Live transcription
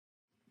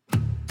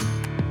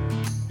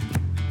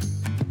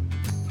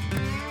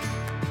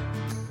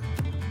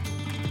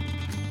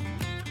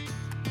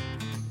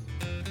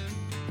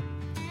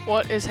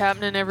What is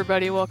happening,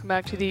 everybody? Welcome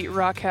back to the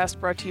Rockcast,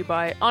 brought to you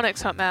by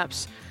onX Hunt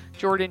Maps.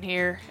 Jordan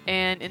here,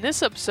 and in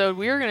this episode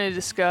we are going to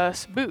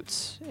discuss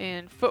boots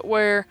and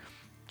footwear,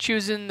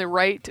 choosing the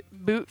right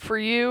boot for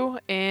you,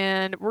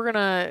 and we're going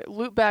to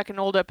loop back an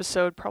old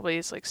episode, probably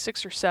it's like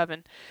 6 or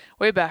 7,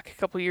 way back a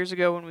couple years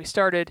ago when we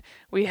started.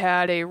 We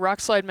had a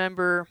Rockslide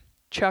member,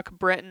 Chuck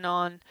Breton,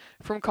 on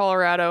from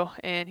Colorado,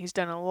 and he's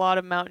done a lot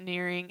of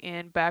mountaineering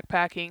and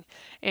backpacking,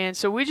 and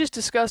so we just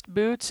discussed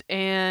boots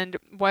and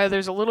why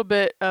there's a little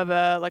bit of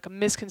a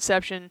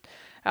misconception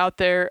out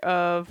there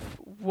of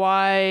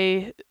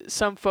why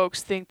some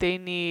folks think they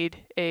need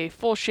a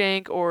full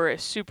shank or a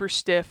super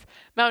stiff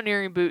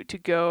mountaineering boot to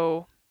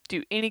go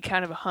do any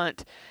kind of a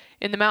hunt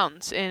in the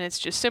mountains, and it's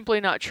just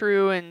simply not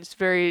true, and it's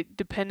very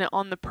dependent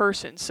on the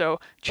person. So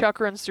Chuck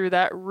runs through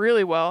that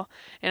really well,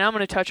 and I'm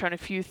going to touch on a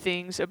few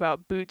things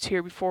about boots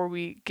here before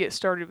we get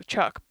started with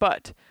Chuck.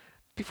 But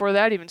before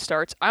that even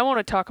starts, I want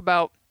to talk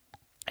about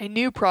a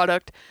new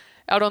product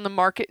out on the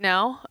market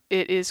now.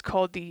 It is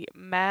called the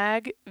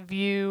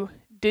MagView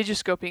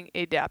Digiscoping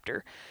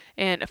Adapter,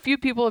 and a few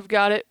people have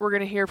got it. We're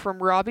going to hear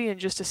from Robbie in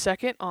just a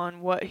second on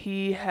what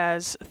he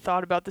has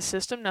thought about the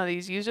system now that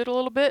he's used it a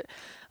little bit.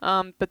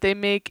 But they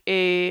make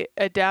a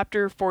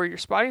adapter for your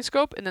spotting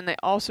scope, and then they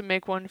also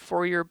make one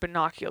for your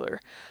binocular.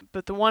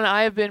 But the one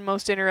I have been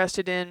most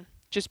interested in,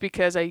 just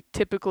because I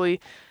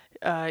typically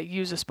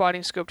use a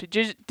spotting scope to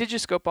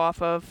digiscope off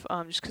of,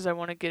 just because I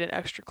want to get an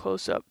extra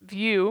close-up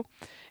view,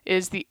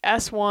 is the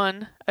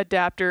S1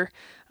 adapter.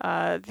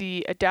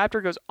 The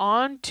adapter goes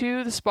on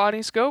to the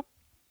spotting scope,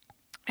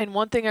 and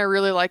one thing I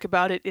really like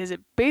about it is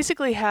it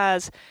basically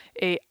has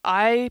a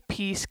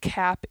eyepiece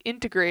cap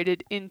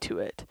integrated into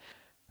it.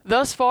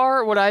 Thus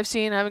far, what I've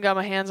seen, I haven't got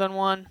my hands on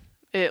one,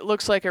 it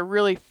looks like a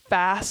really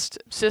fast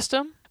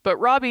system, but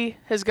Robbie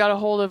has got a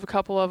hold of a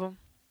couple of them,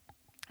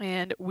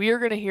 and we are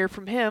going to hear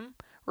from him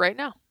right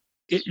now.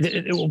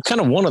 Kind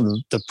of one of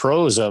the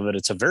pros of it,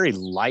 it's a very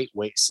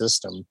lightweight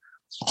system.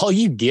 All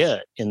you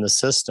get in the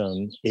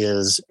system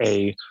is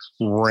a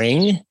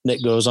ring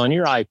that goes on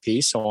your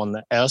eyepiece. So on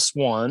the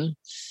S1,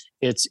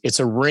 it's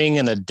a ring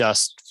and a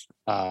dust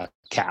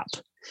cap,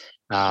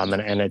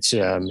 and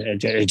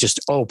it just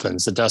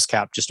opens. The dust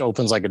cap just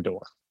opens like a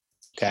door.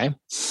 Okay,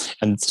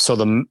 and so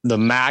the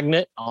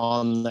magnet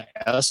on the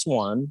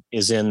S1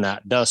 is in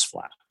that dust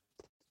flap.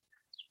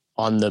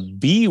 On the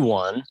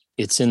B1,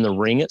 it's in the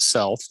ring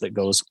itself that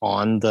goes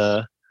on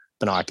the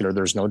binocular.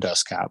 There's no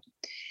dust cap,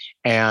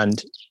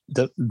 and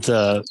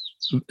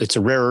it's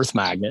a rare earth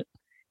magnet,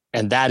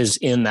 and that is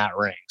in that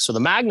ring. So the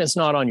magnet's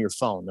not on your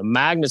phone. The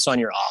magnet's on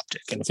your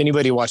optic. And if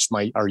anybody watched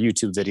our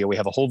YouTube video, we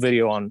have a whole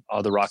video on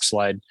the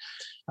Rockslide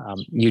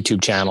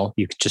YouTube channel.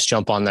 You could just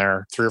jump on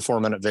there, 3 or 4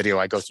 minute video.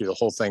 I go through the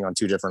whole thing on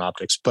 2 different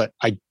optics, but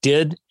I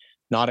did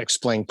not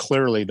explain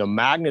clearly. The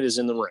magnet is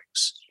in the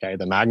rings. Okay.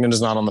 The magnet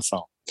is not on the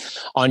phone.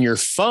 On your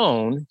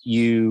phone,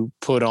 you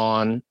put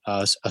on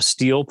a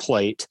steel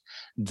plate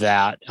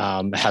that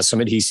has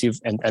some adhesive,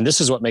 and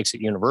this is what makes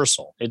it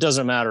universal. It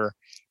doesn't matter.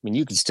 I mean,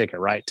 you can stick it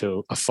right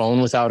to a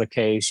phone without a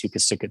case. You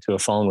could stick it to a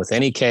phone with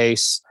any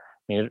case.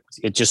 I mean,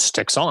 it just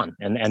sticks on,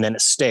 and then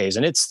it stays,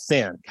 and it's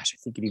thin. Gosh, I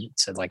think it even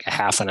said like a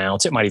half an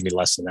ounce. It might even be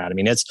less than that. I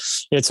mean,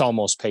 it's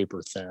almost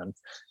paper thin.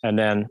 And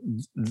then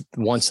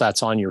once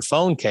that's on your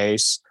phone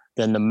case,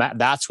 then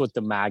that's what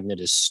the magnet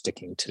is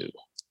sticking to.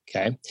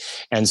 Okay,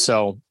 and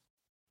so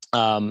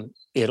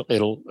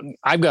it'll.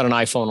 I've got an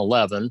iPhone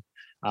 11.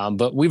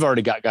 But we've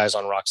already got guys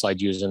on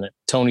Rockslide using it.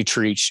 Tony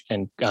Treach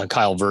and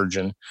Kyle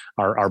Virgin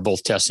are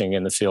both testing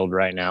in the field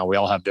right now. We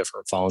all have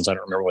different phones. I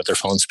don't remember what their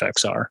phone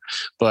specs are.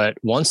 But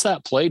once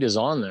that plate is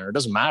on there, it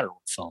doesn't matter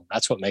what phone.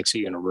 That's what makes it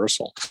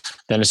universal.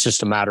 Then it's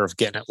just a matter of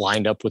getting it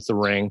lined up with the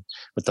ring,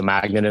 with the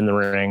magnet in the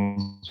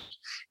ring.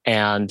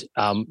 And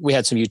we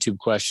had some YouTube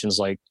questions,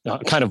 like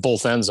kind of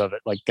both ends of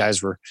it. Like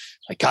guys were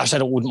like, gosh,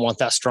 wouldn't want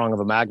that strong of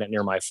a magnet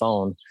near my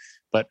phone.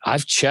 But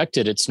I've checked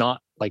it. It's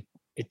not like,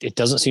 it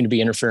doesn't seem to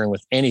be interfering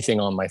with anything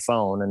on my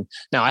phone. And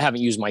now I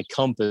haven't used my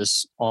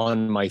compass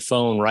on my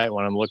phone right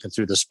when I'm looking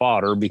through the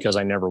spotter, because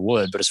I never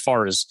would. But as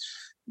far as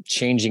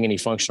changing any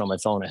function on my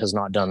phone, it has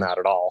not done that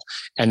at all.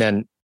 And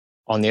then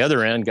on the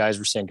other end, guys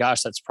were saying,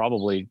 gosh, that's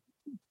probably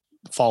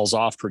falls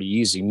off pretty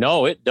easy.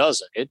 No, it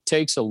doesn't. It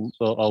takes a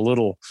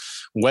little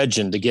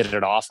wedging to get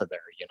it off of there.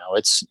 You know,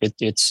 it's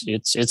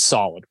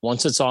solid.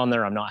 Once it's on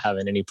there, I'm not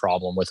having any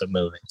problem with it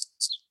moving.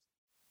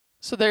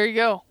 So there you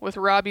go with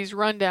Robbie's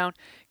rundown.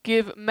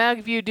 Give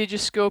MagView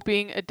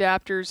Digiscoping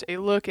adapters a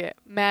look at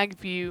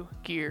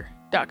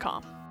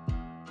magviewgear.com.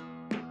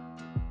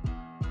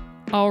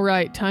 All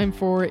right, time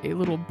for a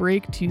little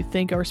break to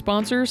thank our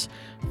sponsors.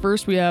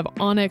 First, we have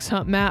onX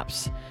Hunt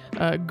Maps,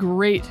 a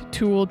great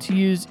tool to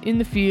use in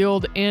the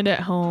field and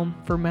at home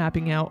for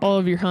mapping out all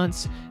of your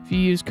hunts. If you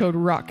use code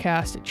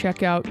ROCKCAST at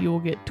checkout, you will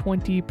get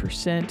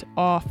 20%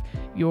 off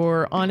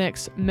your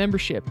onX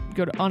membership.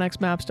 Go to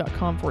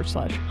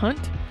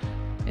onxmaps.com/hunt.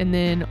 And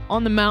then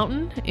on the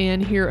mountain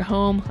and here at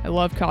home, I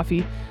love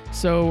coffee.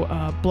 So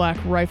Black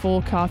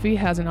Rifle Coffee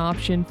has an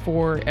option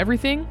for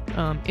everything.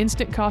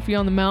 Instant coffee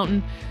on the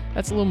mountain,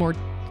 that's a little more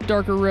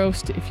darker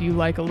roast. If you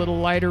like a little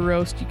lighter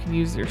roast, you can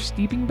use their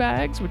steeping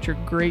bags, which are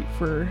great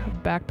for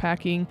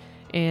backpacking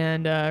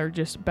and or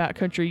just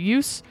backcountry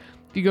use.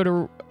 If you go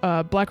to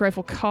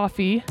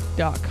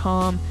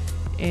blackriflecoffee.com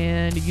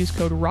and use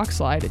code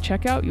ROCKSLIDE at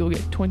checkout, you'll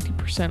get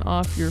 20%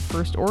 off your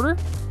first order.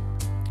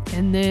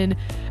 And then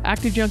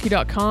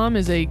ActiveJunkie.com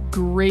is a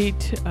great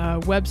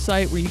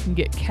website where you can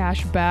get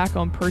cash back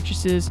on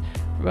purchases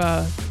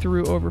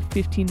through over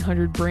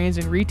 1,500 brands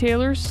and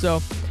retailers.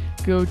 So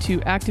go to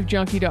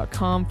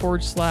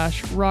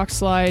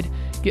ActiveJunkie.com/RockSlide,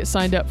 get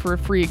signed up for a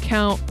free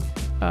account,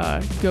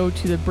 go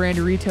to the brand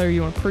or retailer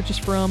you want to purchase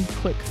from,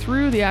 click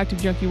through the Active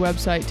Junkie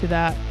website to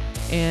that,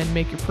 and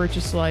make your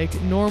purchase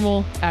like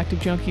normal. Active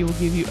Junkie will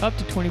give you up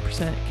to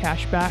 20%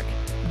 cash back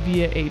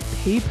via a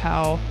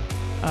PayPal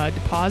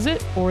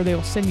deposit, or they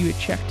will send you a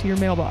check to your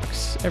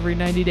mailbox every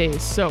 90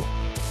 days. So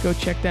go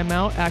check them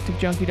out,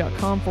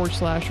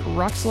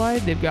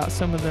 activejunkie.com/rockslide. They've got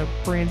some of the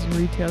brands and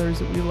retailers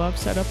that we love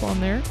set up on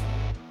there.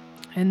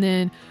 And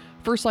then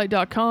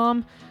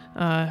firstlight.com,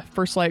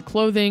 First Light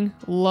Clothing,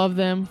 love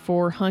them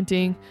for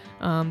hunting.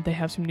 They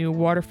have some new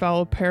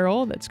waterfowl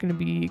apparel that's going to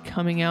be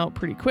coming out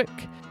pretty quick.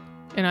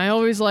 And I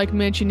always like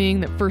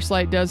mentioning that First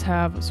Light does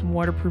have some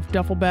waterproof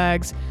duffel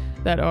bags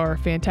that are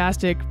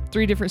fantastic.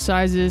 3 different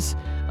sizes.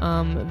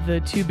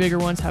 The 2 bigger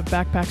ones have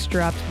backpack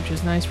straps, which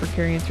is nice for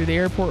carrying through the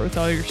airport with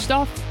all your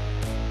stuff.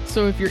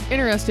 So if you're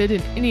interested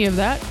in any of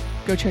that,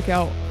 go check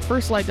out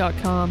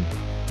firstlight.com.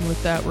 And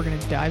with that, we're going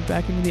to dive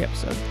back into the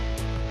episode.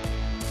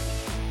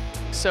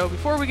 So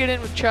before we get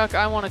in with Chuck,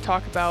 I want to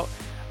talk about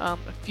a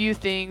few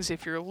things.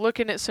 If you're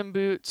looking at some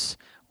boots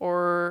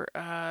or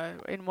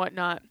and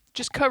whatnot,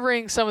 just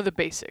covering some of the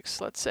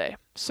basics, let's say.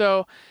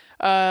 So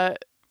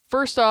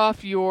first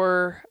off,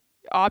 your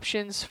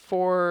options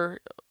for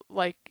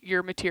like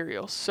your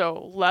materials.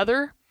 So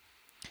leather,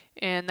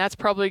 and that's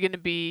probably going to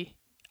be,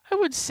 I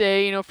would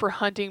say, for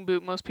hunting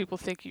boot, most people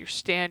think your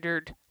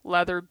standard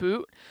leather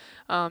boot,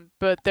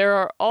 but there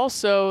are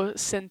also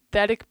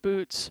synthetic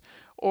boots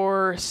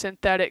or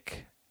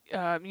synthetic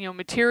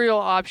material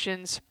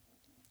options,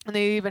 and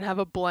they even have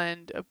a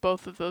blend of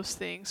both of those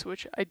things,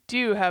 which I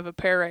do have a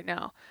pair right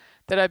now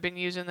that I've been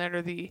using that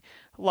are the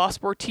La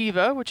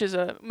Sportiva, which is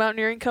a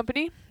mountaineering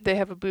company. They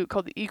have a boot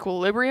called the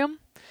Equilibrium.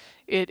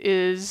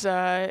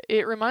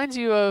 It reminds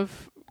you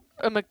of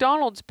a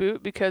McDonald's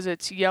boot because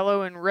it's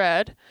yellow and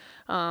red.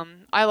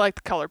 I like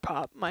the color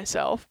pop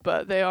myself,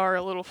 but they are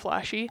a little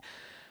flashy.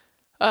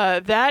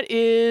 That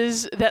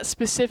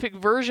specific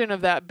version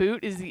of that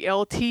boot is the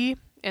LT,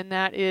 and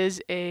that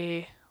is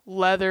a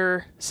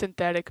leather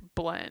synthetic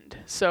blend.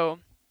 So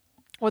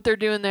what they're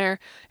doing there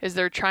is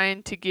they're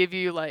trying to give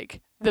you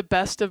like the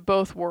best of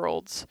both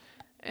worlds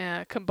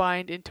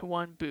combined into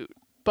one boot.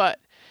 But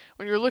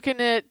when you're looking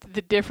at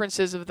the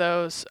differences of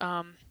those,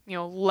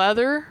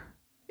 leather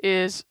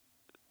is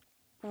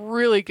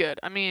really good.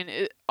 I mean,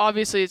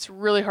 obviously it's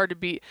really hard to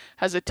beat.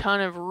 Has a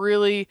ton of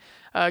really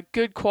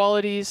good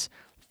qualities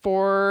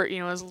for,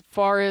 as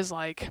far as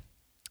like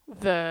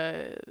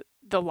the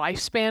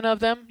lifespan of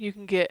them. You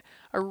can get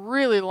a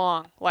really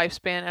long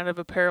lifespan out of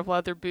a pair of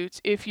leather boots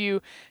if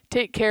you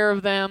take care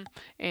of them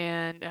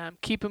and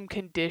keep them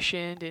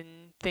conditioned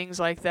and things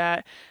like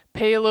that.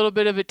 Pay a little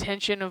bit of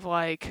attention of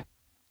like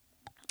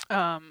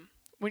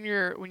when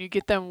you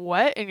get them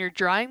wet and you're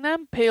drying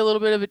them, pay a little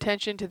bit of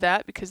attention to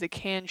that because they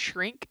can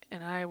shrink.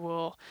 And I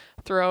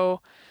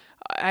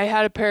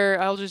had a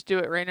pair, I'll just do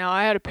it right now.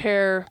 I had a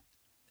pair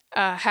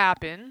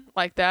happen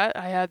like that.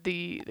 I had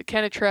the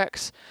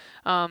Kenetrex.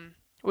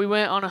 We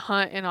went on a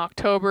hunt in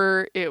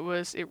October. It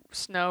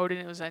snowed and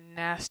it was a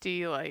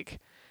nasty, like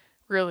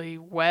really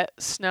wet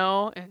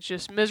snow, and it's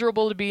just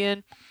miserable to be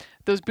in.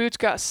 Those boots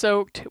got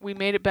soaked. We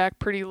made it back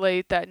pretty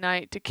late that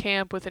night to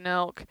camp with an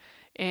elk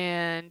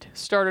and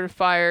started a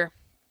fire,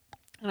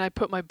 and I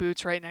put my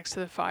boots right next to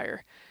the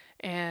fire.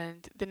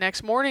 And the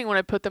next morning when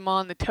I put them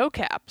on, the toe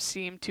cap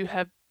seemed to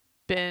have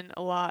been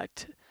a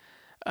lot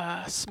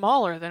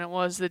smaller than it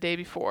was the day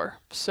before.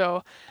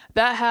 So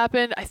that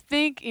happened. I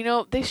think,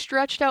 they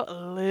stretched out a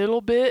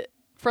little bit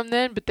from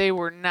then, but they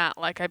were not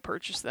like I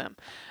purchased them.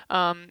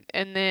 And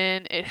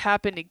then it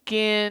happened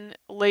again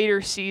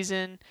later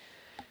season.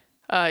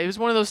 It was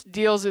one of those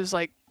deals. It was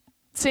like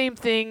same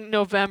thing,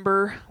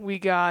 November. We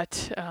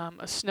got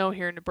a snow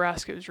here in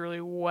Nebraska. It was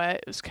really wet.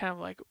 It was kind of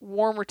like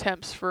warmer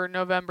temps for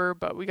November,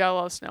 but we got a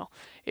lot of snow.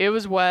 It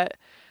was wet.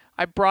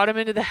 I brought them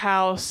into the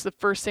house. The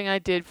first thing I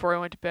did before I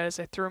went to bed is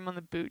I threw them on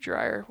the boot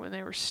dryer when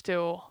they were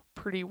still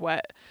pretty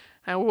wet.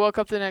 I woke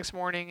up the next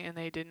morning and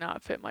they did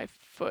not fit my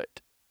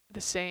foot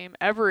the same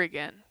ever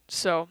again.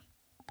 So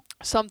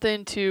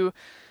something to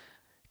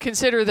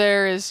consider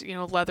there is,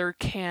 leather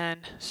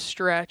can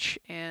stretch,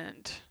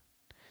 and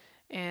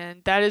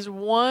that is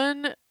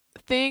one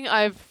thing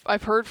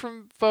I've heard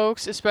from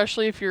folks,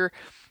 especially if you're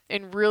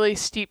in really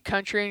steep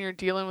country and you're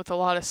dealing with a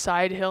lot of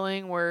side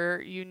hilling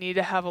where you need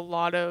to have a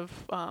lot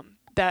of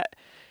that,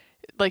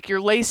 like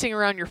your lacing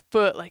around your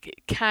foot, like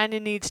it kind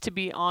of needs to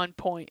be on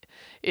point,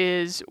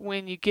 is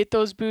when you get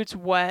those boots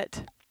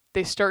wet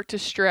they start to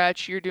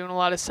stretch, you're doing a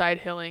lot of side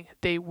hilling,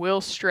 they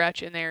will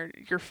stretch and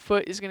your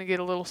foot is going to get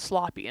a little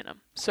sloppy in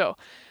them. So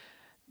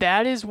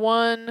that is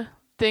one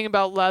thing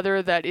about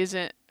leather that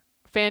isn't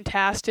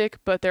fantastic,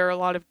 but there are a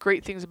lot of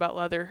great things about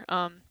leather.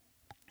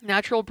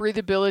 Natural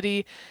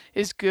breathability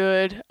is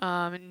good.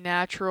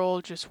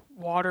 Natural just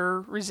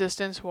water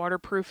resistance,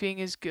 waterproofing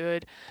is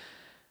good.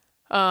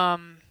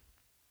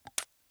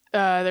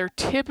 They're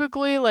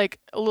typically like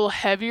a little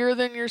heavier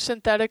than your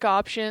synthetic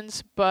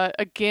options, but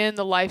again,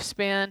 the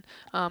lifespan,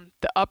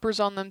 the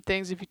uppers on them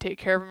things, if you take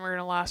care of them, are going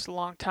to last a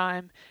long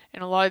time.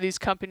 And a lot of these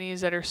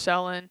companies that are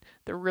selling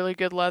the really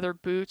good leather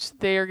boots,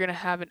 they are going to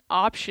have an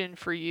option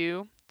for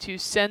you to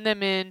send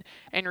them in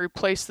and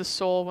replace the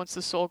sole once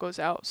the sole goes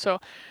out. So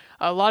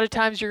a lot of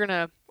times you're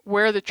going to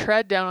wear the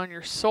tread down on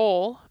your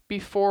sole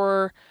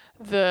before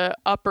the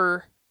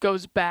upper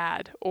goes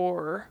bad,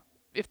 or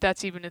if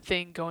that's even a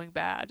thing, going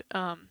bad.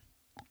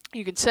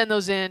 You can send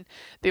those in.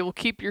 They will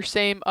keep your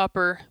same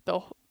upper.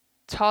 They'll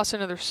toss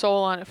another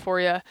sole on it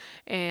for you.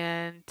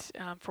 And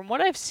from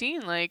what I've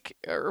seen,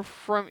 or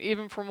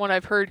from what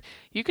I've heard,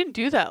 you can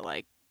do that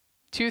like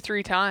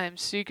 2-3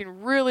 times. So you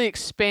can really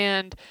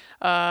expand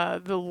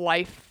the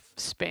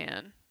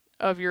lifespan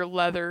of your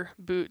leather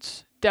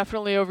boots,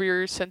 definitely over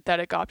your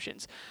synthetic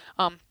options.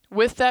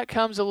 With that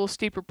comes a little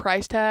steeper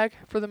price tag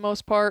for the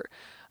most part.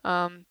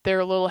 They're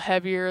a little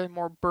heavier,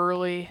 more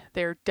burly.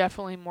 They're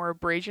definitely more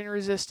abrasion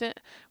resistant,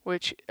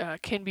 which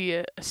can be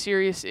a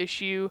serious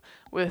issue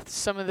with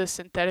some of the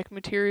synthetic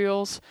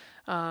materials.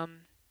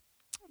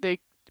 They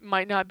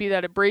might not be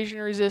that abrasion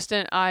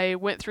resistant. I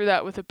went through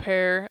that with a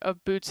pair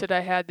of boots that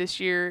I had this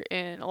year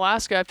in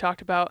Alaska. I've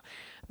talked about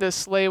the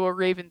Salewa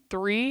Raven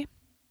 3.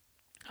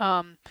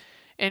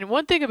 And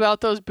one thing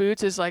about those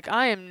boots is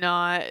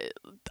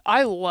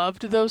I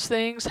loved those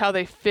things, how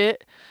they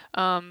fit,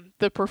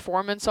 the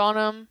performance on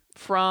them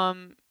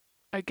from,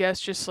 I guess,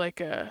 just like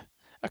a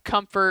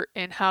comfort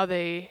and how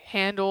they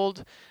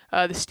handled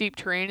the steep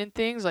terrain and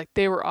things. Like,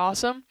 they were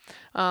awesome.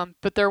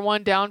 But their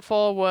one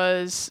downfall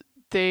was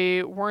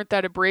they weren't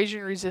that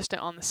abrasion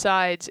resistant on the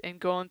sides, and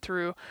going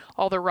through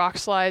all the rock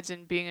slides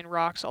and being in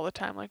rocks all the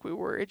time like we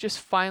were, it just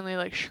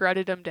finally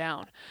shredded them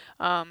down,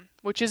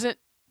 which isn't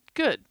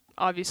good,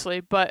 obviously.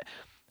 But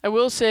I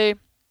will say,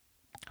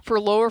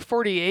 for lower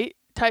 48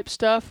 type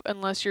stuff,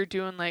 unless you're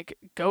doing like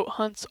goat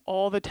hunts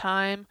all the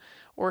time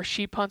or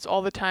sheep hunts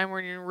all the time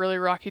when you're in really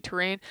rocky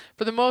terrain,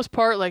 for the most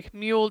part, like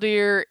mule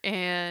deer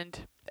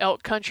and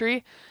elk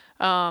country,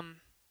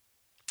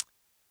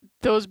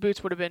 those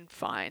boots would have been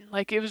fine.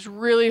 Like, it was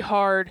really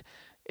hard.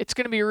 It's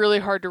going to be really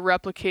hard to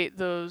replicate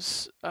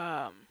those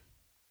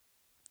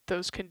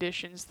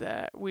conditions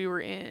that we were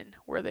in,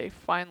 where they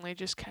finally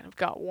just kind of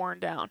got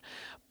worn down.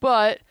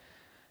 But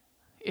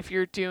if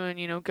you're doing,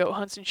 goat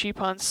hunts and sheep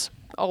hunts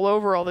all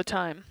over all the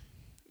time,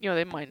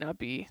 they might not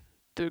be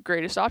the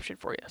greatest option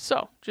for you.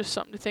 So just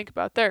something to think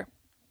about there.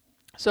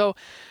 So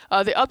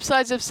the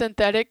upsides of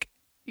synthetic,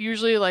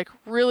 usually like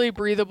really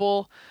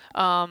breathable,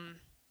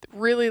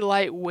 really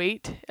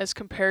lightweight as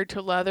compared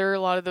to leather. A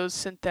lot of those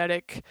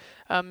synthetic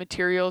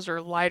materials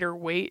are lighter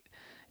weight.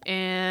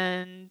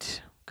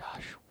 And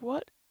gosh,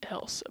 what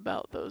else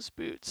about those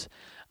boots?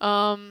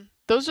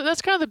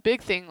 That's kind of the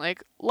big thing,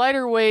 like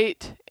lighter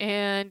weight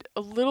and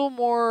a little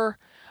more,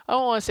 I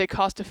don't want to say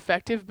cost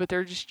effective, but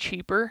they're just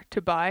cheaper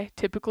to buy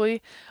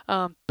typically.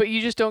 But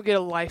you just don't get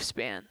a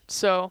lifespan.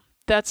 So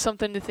that's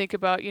something to think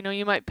about.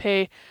 You might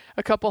pay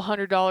a couple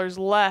 $100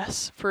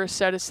 less for a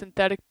set of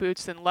synthetic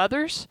boots than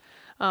leathers.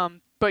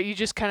 But you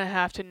just kind of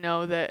have to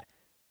know that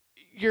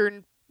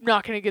you're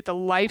not going to get the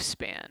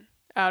lifespan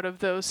out of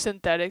those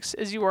synthetics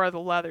as you are the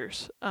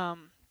leathers.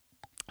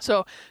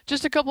 So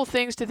just a couple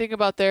things to think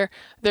about there.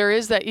 There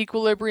is that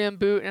equilibrium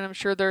boot, and I'm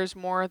sure there's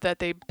more that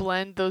they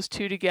blend those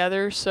two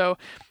together. So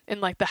in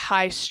like the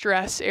high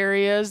stress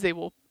areas, they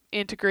will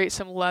integrate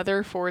some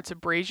leather for its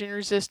abrasion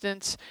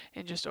resistance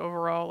and just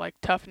overall like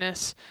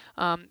toughness.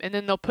 And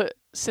then they'll put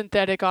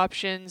synthetic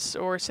options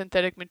or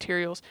synthetic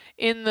materials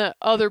in the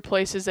other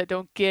places that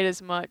don't get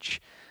as much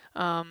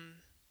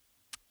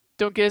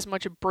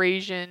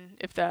abrasion,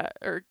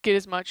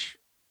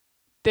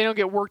 they don't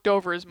get worked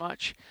over as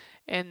much,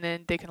 and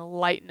then they can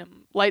lighten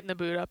the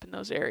boot up in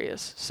those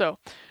areas. So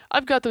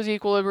I've got those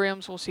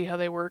equilibriums. We'll see how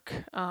they work.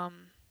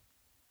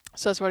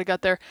 So that's what I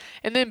got there.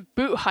 And then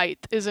boot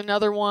height is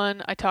another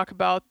one I talk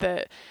about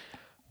that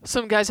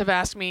some guys have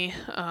asked me,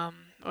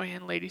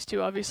 and ladies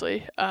too,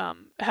 obviously, have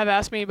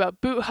asked me about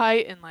boot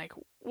height and like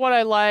what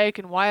I like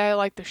and why I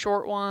like the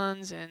short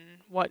ones and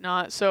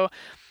whatnot. So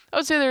I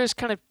would say there's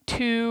kind of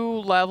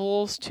 2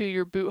 levels to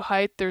your boot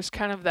height. There's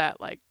kind of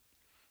that like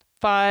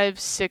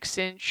 5-6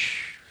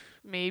 inch,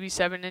 maybe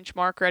 7-inch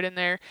mark right in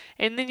there.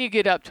 And then you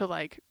get up to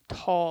like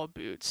tall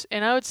boots.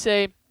 And I would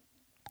say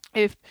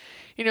if,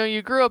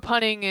 you grew up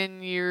hunting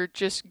and you're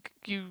just,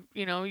 you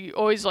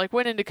always like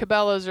went into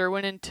Cabela's or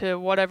went into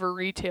whatever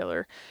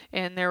retailer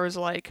and there was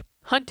like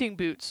hunting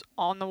boots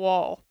on the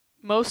wall.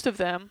 Most of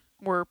them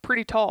were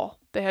pretty tall.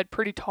 They had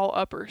pretty tall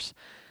uppers.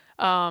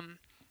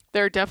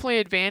 There are definitely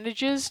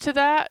advantages to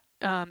that.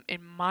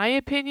 In my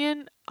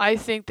opinion, I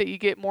think that you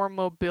get more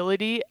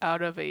mobility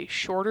out of a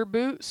shorter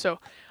boot. So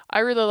I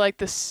really like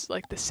this,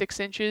 like the 6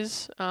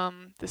 inches,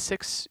 the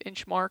 6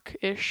 inch mark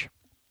ish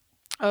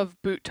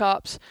of boot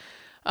tops.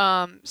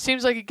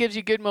 Seems like it gives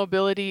you good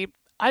mobility.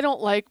 I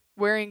don't like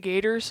wearing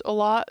gaiters a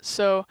lot,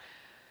 so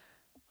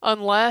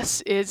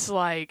unless it's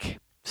like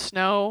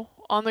snow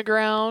on the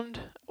ground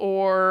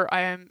or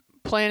I am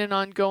planning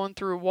on going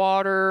through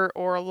water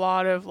or a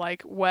lot of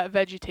like wet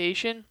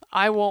vegetation,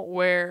 I won't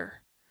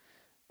wear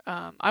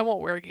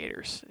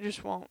gaiters. I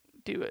just won't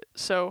do it.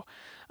 So,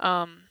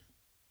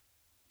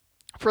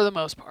 for the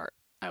most part,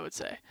 I would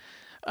say.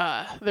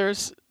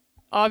 There's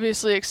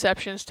obviously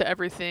exceptions to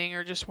everything,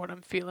 or just what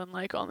I'm feeling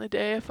like on the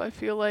day, if I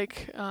feel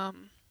like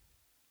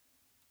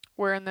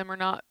wearing them or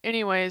not.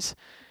 Anyways,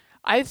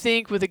 I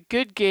think with a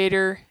good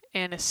gaiter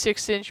and a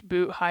 6 inch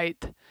boot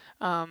height,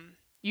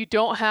 you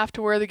don't have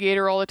to wear the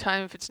gaiter all the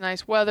time if it's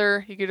nice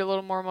weather. You get a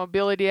little more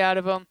mobility out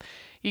of them.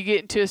 You get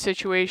into a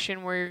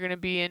situation where you're going to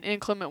be in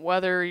inclement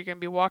weather, you're going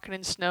to be walking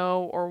in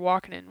snow or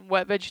walking in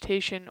wet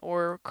vegetation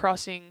or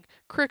crossing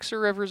creeks or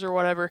rivers or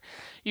whatever.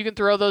 You can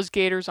throw those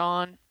gaiters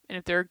on, and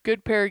if they're a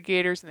good pair of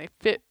gaiters and they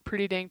fit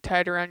pretty dang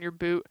tight around your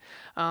boot,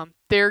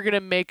 they're going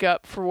to make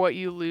up for what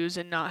you lose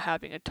in not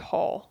having a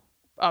tall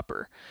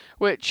upper,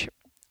 which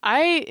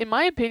in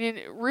my opinion,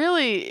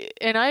 really,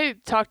 and I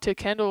talked to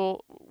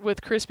Kendall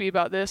with Crispy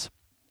about this,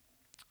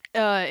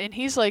 and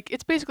he's like,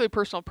 it's basically a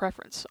personal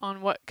preference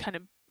on what kind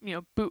of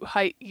boot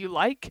height you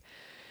like,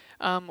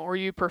 or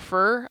you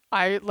prefer.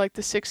 I like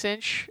the 6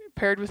 inch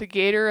paired with a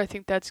gaiter. I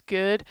think that's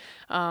good.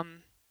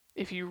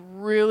 If you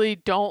really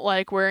don't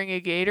like wearing a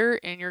gaiter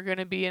and you're going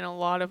to be in a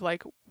lot of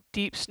like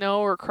deep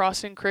snow or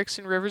crossing creeks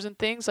and rivers and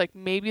things, like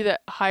maybe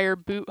that higher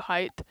boot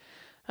height,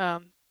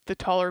 the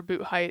taller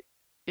boot height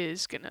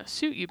is going to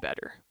suit you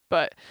better.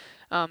 But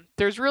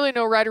there's really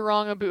no right or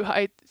wrong on boot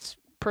height. It's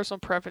personal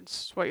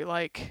preference, what you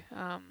like.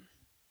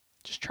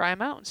 Just try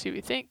them out and see what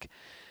you think.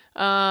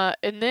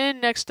 And then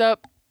next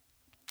up,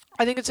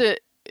 I think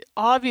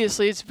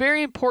obviously it's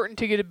very important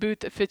to get a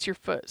boot that fits your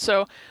foot.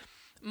 So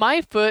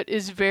my foot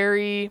is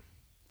very,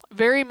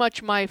 very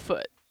much my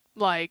foot.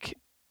 Like,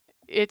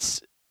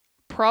 it's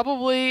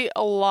probably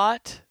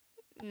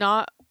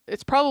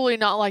it's probably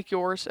not like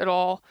yours at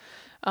all.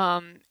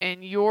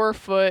 And your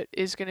foot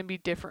is going to be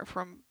different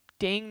from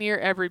dang near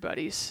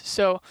everybody's.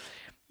 So,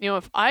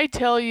 if I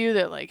tell you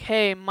that, like,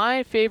 hey,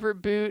 my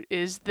favorite boot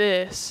is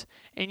this,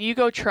 and you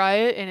go try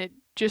it and it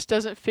just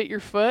doesn't fit your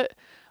foot,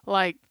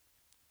 like,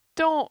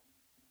 don't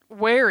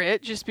wear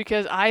it just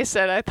because I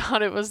said I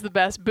thought it was the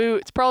best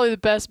boot. It's probably the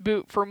best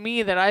boot for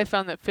me that I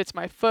found that fits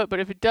my foot, but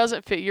if it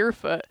doesn't fit your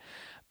foot,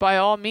 by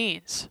all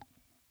means,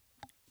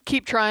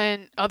 keep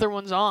trying other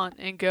ones on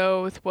and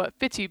go with what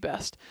fits you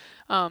best.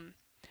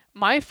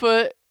 My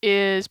foot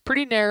is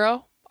pretty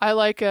narrow. I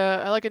like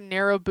a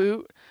narrow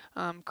boot.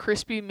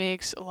 Crispy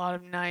makes a lot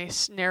of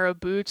nice narrow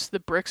boots. The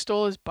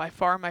Brickstol is by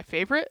far my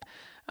favorite.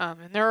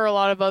 And there are a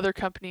lot of other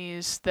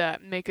companies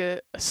that make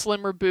a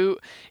slimmer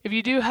boot. If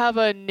you do have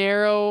a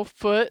narrow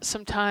foot,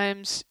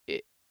 sometimes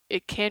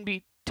it can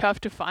be tough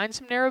to find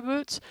some narrow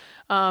boots.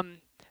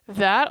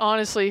 That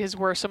honestly is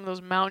where some of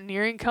those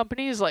mountaineering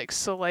companies like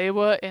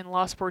Salewa and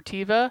La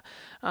Sportiva,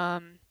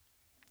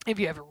 if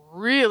you have a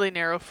really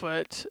narrow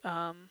foot,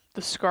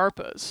 the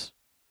Scarpas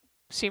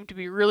seem to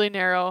be really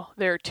narrow.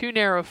 They're too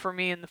narrow for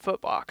me in the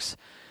foot box.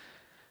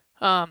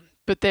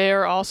 But they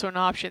are also an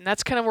option.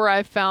 That's kind of where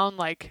I've found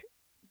like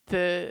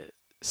the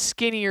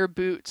skinnier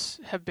boots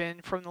have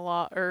been from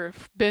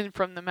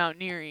the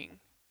mountaineering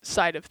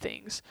side of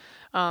things.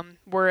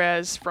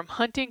 Whereas from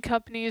hunting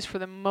companies, for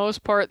the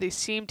most part, they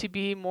seem to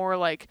be more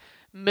like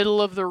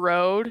middle of the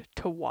road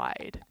to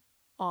wide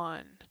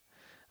on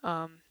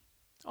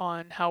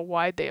how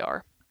wide they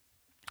are.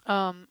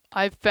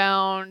 I've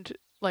found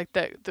like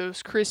that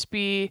those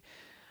Crispy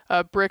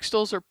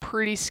Brickstols are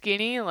pretty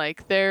skinny.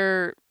 Like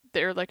they're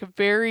like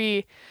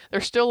they're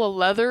still a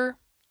leather.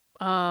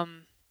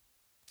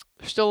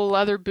 They're still a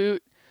leather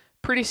boot,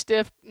 pretty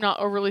stiff, not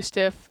overly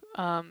stiff,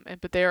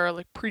 but they are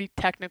like pretty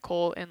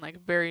technical and like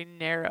very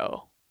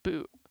narrow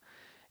boot,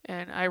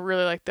 and I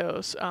really like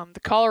those. The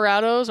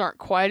Colorados aren't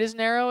quite as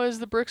narrow as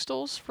the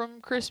Brickstols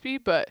from Crispy,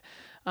 but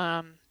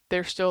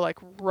they're still like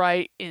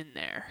right in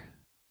there.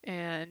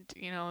 And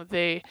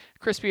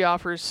Crispy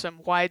offers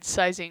some wide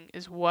sizing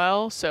as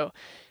well, so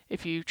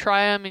if you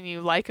try them and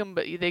you like them,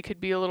 but they could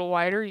be a little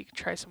wider, you can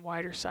try some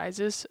wider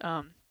sizes.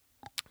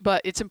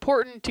 But it's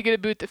important to get a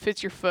boot that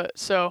fits your foot.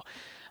 So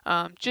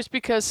just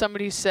because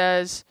somebody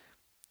says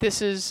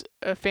this is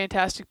a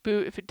fantastic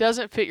boot, if it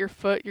doesn't fit your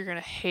foot, you're going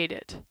to hate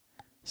it.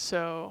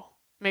 So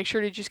make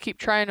sure to just keep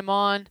trying them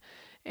on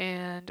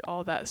and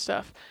all that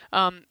stuff.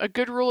 A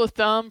good rule of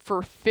thumb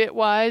for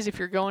fit-wise, if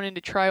you're going in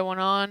to try one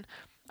on,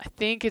 I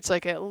think it's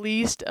like at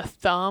least a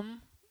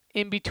thumb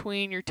in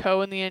between your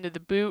toe and the end of the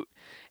boot.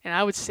 And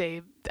I would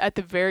say at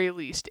the very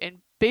least. And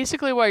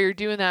basically why you're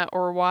doing that,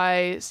 or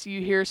why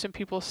you hear some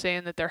people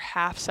saying that they're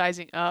half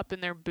sizing up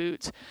in their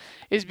boots,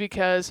 is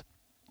because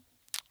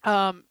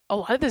a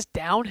lot of this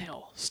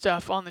downhill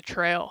stuff on the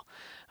trail,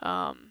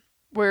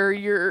 where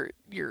you're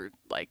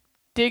like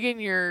digging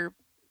your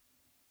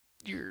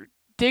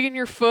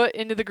foot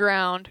into the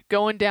ground,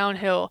 going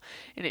downhill,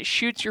 and it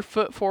shoots your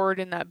foot forward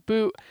in that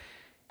boot.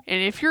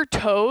 And if your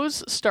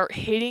toes start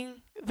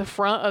hitting the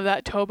front of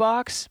that toe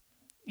box,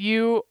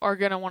 you are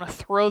going to want to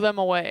throw them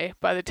away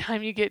by the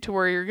time you get to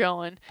where you're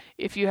going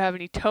if you have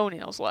any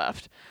toenails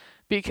left.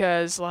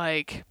 Because,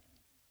 like,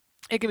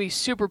 it can be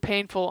super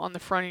painful on the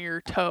front of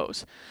your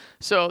toes.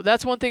 So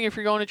that's one thing if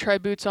you're going to try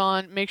boots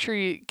on. Make sure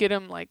you get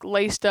them, like,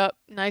 laced up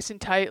nice and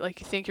tight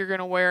like you think you're going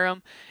to wear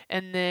them.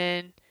 And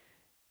then,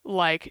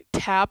 like,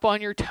 tap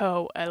on your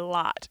toe a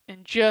lot.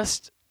 And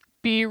just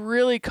be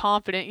really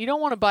confident. You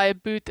don't want to buy a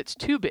boot that's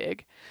too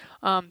big.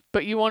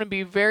 But you want to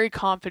be very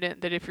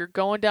confident that if you're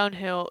going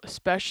downhill,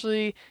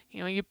 especially,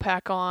 you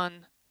pack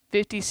on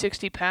 50,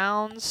 60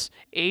 pounds,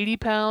 80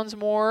 pounds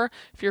more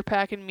if you're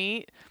packing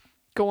meat,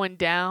 going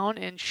down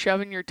and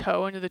shoving your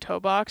toe into the toe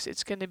box,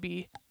 it's going to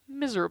be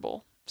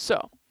miserable.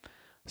 So,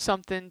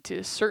 something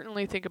to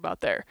certainly think about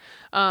there.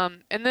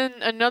 And then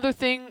another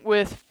thing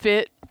with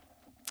fit,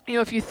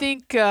 if you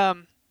think,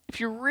 if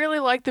you really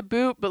like the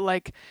boot, but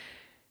like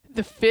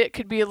the fit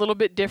could be a little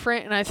bit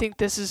different, and I think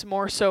this is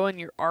more so in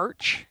your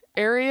arch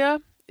area,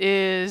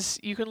 is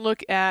you can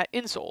look at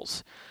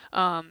insoles.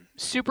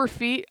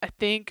 Superfeet, I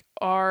think,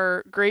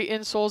 are great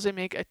insoles. They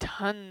make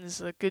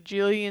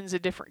gajillions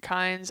of different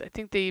kinds. I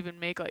think they even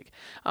make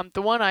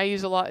the one I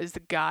use a lot is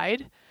the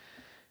Guide,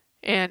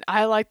 and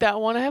I like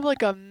that one. I have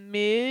like a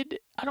mid,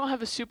 I don't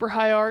have a super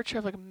high arch, I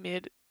have like a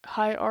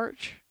mid-high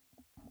arch,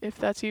 if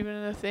that's even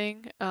a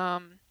thing.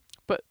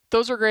 But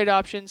those are great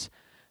options.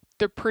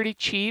 They're pretty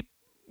cheap,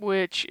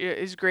 which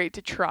is great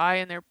to try,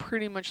 and they're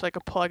pretty much like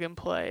a plug and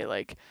play.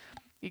 Like,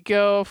 you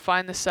go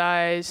find the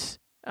size,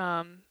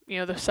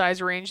 the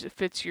size range that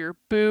fits your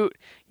boot,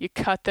 you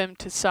cut them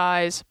to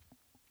size,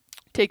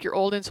 take your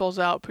old insoles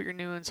out, put your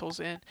new insoles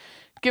in,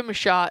 give them a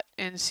shot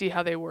and see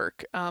how they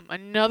work.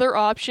 Another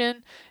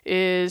option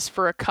is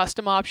for a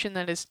custom option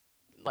that is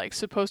like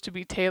supposed to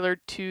be tailored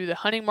to the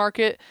hunting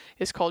market.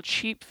 It's called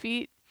Sheep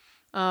Feet.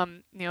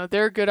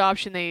 They're a good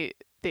option.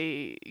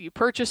 You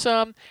purchase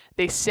them,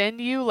 they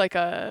send you like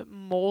a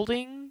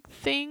molding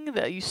thing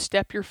that you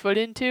step your foot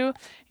into,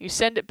 you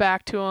send it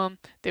back to them,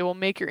 they will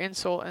make your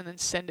insole and then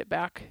send it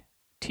back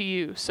to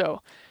you.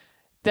 So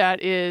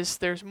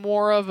there's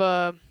more of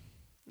a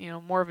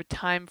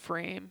time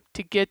frame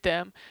to get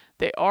them.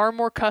 They are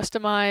more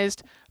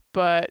customized,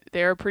 but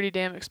they are pretty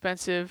damn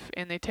expensive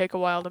and they take a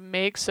while to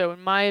make. So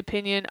in my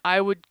opinion,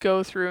 I would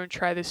go through and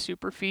try the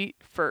Superfeet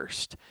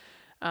first,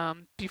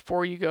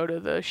 before you go to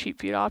the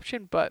Sheep Feet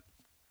option. But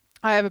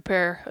I have a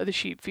pair of the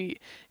Sheep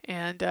Feet,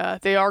 and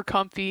they are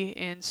comfy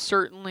and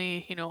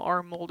certainly,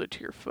 are molded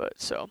to your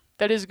foot. So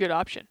that is a good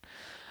option.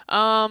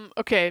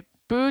 Okay,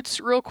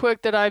 boots real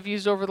quick that I've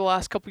used over the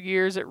last couple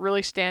years that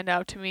really stand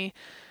out to me.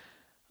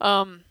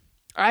 I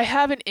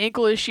have an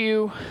ankle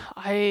issue.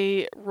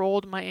 I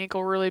rolled my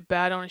ankle really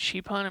bad on a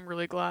sheep hunt. I'm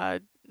really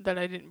glad that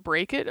I didn't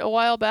break it a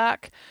while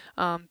back.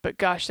 But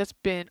gosh, that's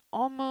been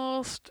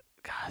almost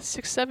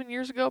 6-7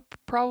 years ago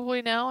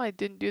probably now. I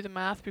didn't do the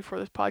math before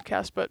this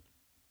podcast, but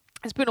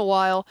it's been a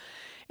while,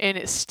 and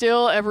it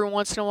still every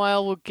once in a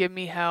while will give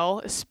me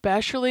hell,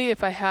 especially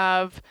if I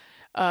have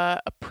a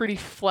pretty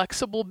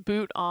flexible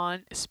boot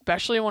on,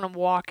 especially when I'm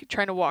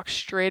trying to walk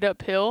straight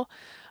uphill.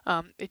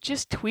 It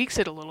just tweaks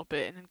it a little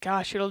bit, and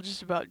gosh, it'll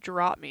just about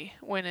drop me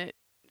when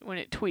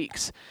it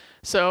tweaks.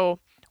 So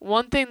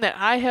one thing that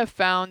I have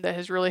found that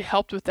has really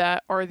helped with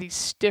that are these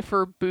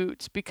stiffer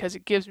boots, because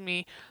it gives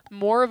me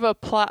more of a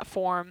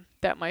platform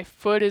that my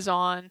foot is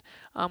on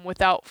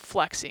without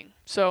flexing.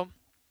 So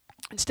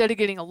instead of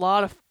getting a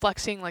lot of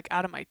flexing like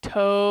out of my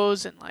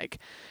toes and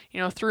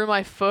through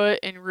my foot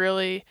and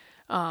really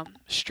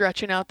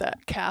stretching out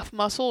that calf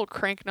muscle,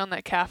 cranking on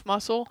that calf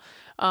muscle,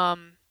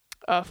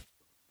 a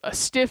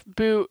stiff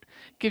boot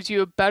gives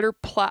you a better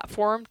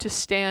platform to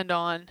stand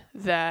on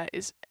that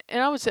is,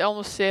 and I would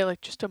almost say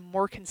like just a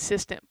more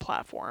consistent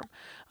platform.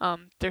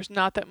 There's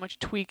not that much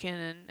tweaking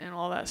and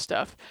all that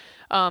stuff.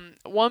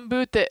 One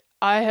boot that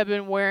I have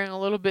been wearing a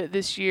little bit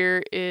this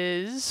year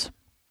is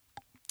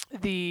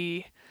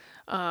the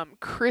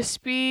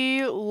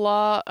Crispy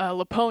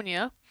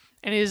Laponia,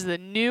 and it is the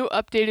new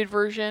updated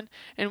version.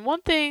 And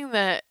one thing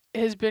that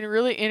has been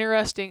really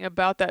interesting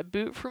about that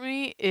boot for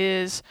me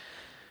is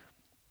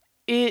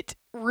it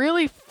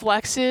really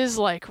flexes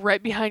like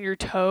right behind your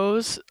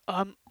toes,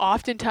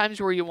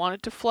 oftentimes where you want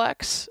it to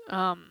flex.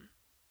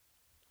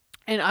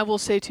 And I will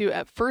say too,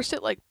 at first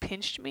it like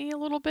pinched me a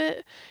little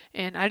bit,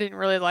 and I didn't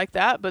really like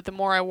that, but the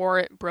more I wore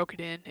it, broke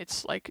it in.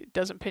 It's like, it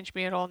doesn't pinch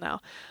me at all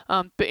now.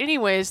 But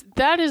anyways,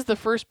 that is the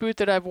first boot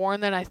that I've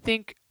worn that I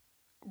think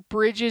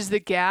bridges the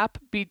gap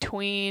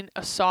between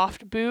a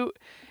soft boot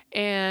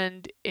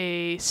and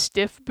a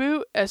stiff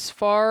boot, as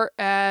far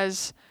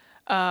as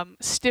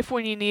stiff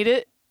when you need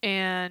it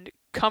and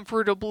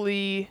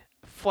comfortably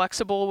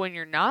flexible when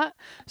you're not.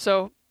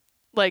 So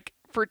like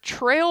for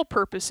trail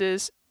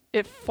purposes,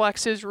 it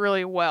flexes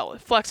really well.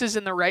 It flexes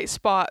in the right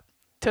spot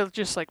to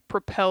just like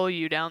propel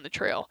you down the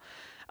trail.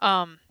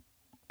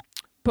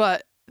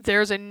 But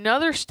there's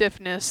another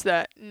stiffness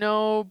that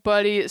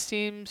nobody, it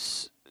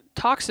seems,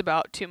 talks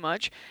about too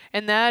much,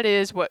 and that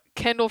is what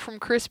Kendall from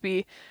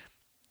Crispy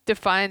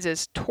defines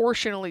as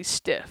torsionally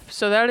stiff.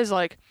 So that is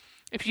like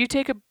if you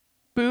take a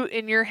boot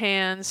in your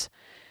hands,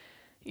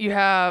 you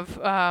have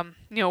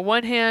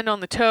one hand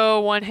on the toe,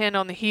 one hand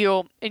on the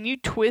heel, and you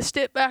twist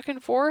it back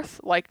and forth,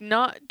 like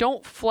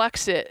don't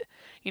flex it,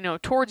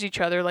 towards each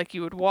other like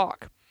you would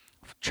walk.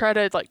 Try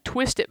to like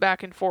twist it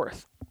back and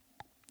forth.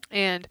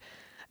 And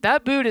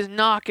that boot is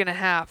not going to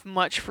have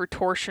much for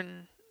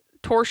torsion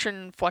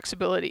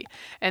flexibility.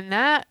 And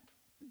that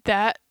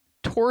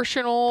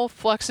torsional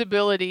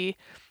flexibility,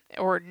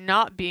 or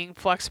not being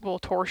flexible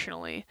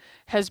torsionally,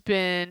 has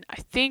been, I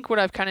think, what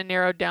I've kind of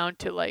narrowed down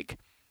to like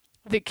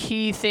the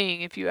key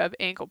thing if you have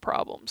ankle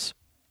problems.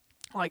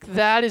 Like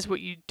that is what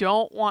you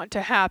don't want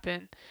to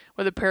happen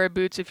with a pair of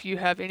boots if you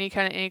have any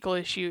kind of ankle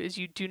issue, is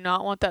you do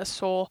not want that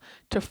sole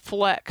to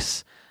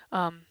flex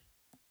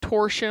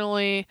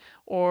torsionally,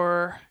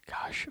 or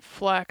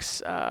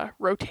flex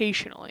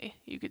rotationally,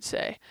 you could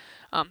say.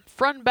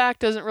 Front and back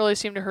doesn't really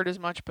seem to hurt as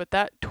much, but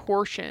that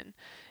torsion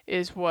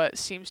is what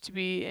seems to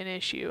be an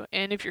issue.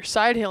 And if you're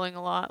side hilling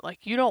a lot,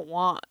 like you don't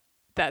want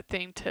that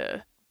thing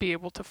to be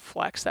able to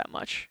flex that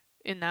much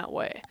in that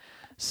way.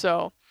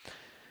 So,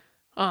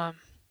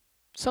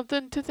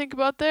 something to think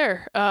about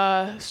there.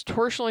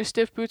 Torsionally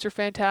stiff boots are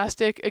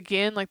fantastic.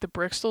 Again, like the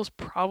Brixton's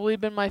probably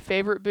been my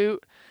favorite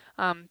boot.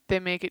 They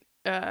make it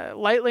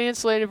lightly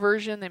insulated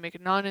version, they make a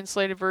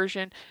non-insulated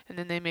version, and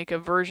then they make a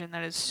version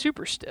that is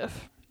super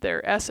stiff.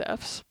 They're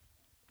SFs.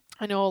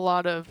 I know a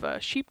lot of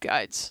sheep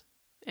guides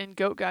and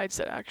goat guides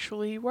that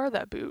actually wear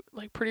that boot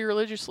like pretty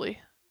religiously.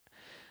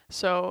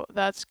 So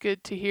that's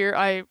good to hear.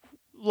 I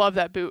love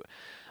that boot.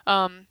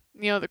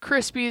 The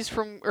Crispies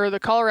the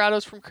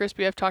Colorados from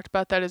Crispy, I've talked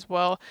about that as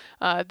well.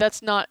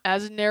 That's not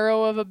as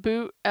narrow of a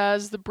boot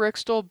as the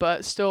Brixton,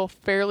 but still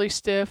fairly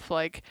stiff.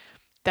 Like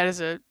that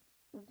is a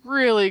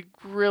really,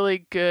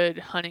 really good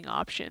hunting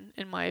option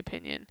in my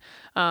opinion.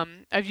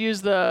 I've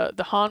used the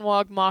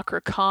Hanwag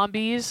Makra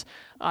combis.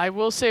 I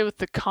will say with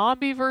the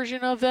combi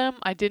version of them,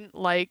 I didn't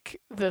like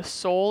the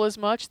sole as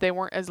much. They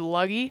weren't as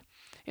luggy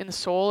in the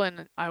sole,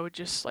 and I would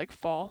just like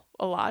fall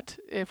a lot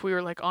if we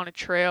were like on a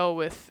trail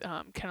with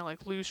kind of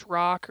like loose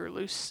rock or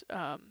loose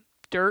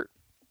dirt.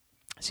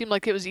 It seemed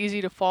like it was easy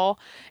to fall,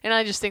 and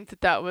I just think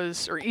that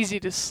was, or easy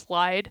to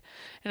slide,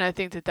 and I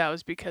think that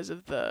was because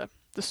of the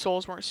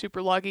soles weren't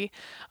super luggy.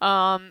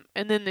 And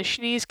then the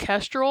Schnees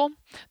Kestrel,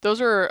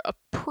 those are a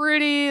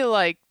pretty,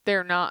 like,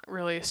 they're not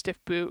really a stiff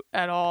boot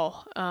at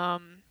all.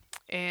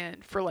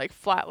 And for like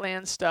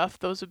flatland stuff,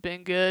 those have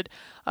been good.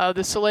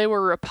 The Soleil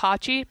were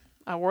Apache.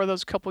 I wore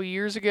those a couple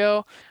years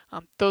ago.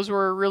 Those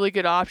were a really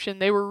good option.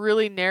 They were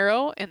really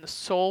narrow, and the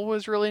sole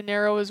was really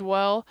narrow as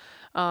well.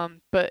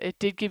 But it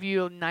did give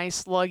you a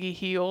nice luggy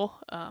heel.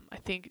 I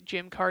think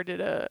Jim Carr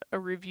did a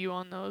review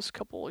on those a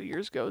couple of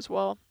years ago as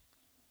well.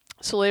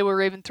 Soleil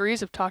Raven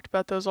 3s, I've talked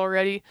about those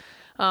already.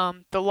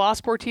 The La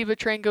Sportiva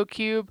Trango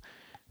Cube,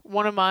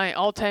 one of my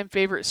all-time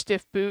favorite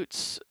stiff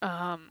boots,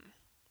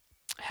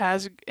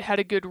 has had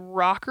a good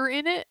rocker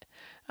in it.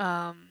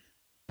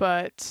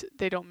 But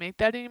they don't make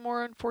that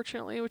anymore,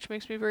 unfortunately, which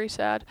makes me very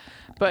sad.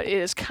 But it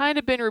has kind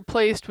of been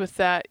replaced with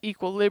that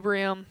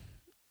Equilibrium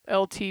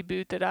LT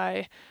boot that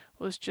I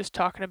was just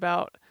talking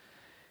about.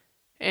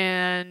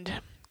 And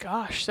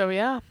gosh, so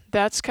yeah,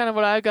 that's kind of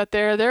what I got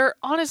there. There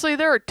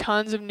are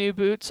tons of new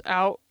boots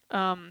out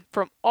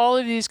from all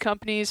of these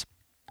companies.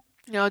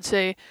 I'd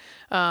say,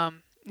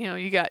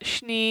 you got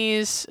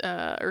Schnees,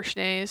 or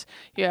Schnees,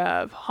 you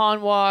have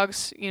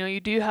Hanwags,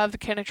 you do have the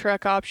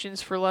Kenetrek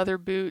options for leather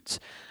boots.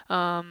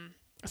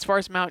 As far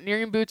as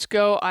mountaineering boots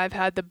go, I've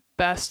had the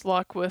best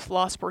luck with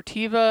La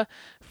Sportiva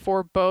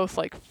for both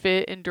like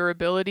fit and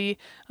durability.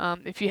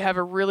 If you have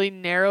a really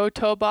narrow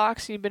toe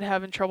box and you've been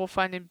having trouble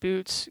finding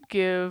boots,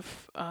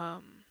 give,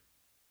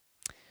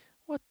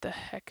 what the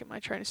heck am I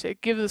trying to say?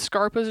 Give the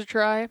Scarpas a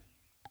try.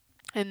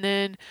 And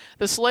then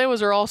the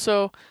Soleils are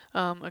also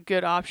a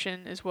good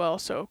option as well.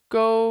 So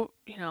go,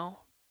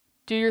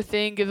 do your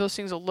thing, give those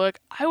things a look.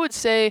 I would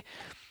say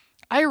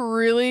a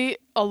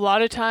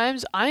lot of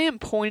times, I am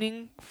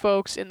pointing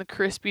folks in the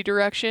Crispy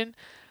direction.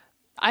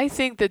 I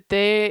think that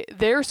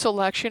their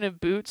selection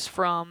of boots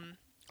from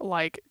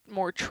like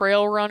more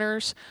trail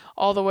runners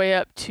all the way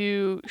up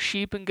to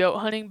sheep and goat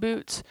hunting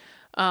boots,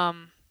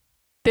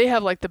 they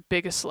have like the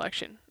biggest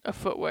selection of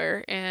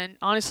footwear. And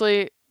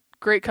honestly,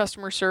 great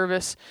customer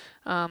service,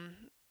 a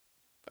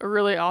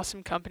really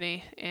awesome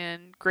company,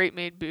 and great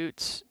made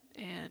boots.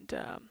 And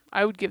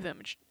I would give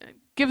them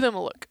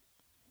a look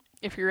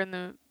if you're in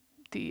the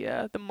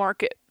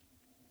market.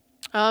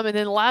 And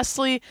then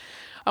lastly,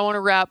 I want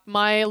to wrap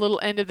my little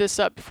end of this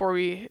up before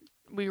we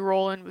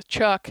roll in with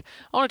Chuck.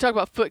 I want to talk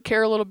about foot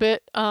care a little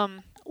bit.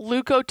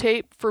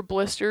 Leukotape for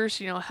blisters.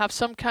 Have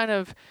some kind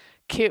of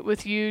kit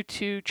with you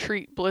to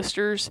treat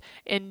blisters,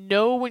 and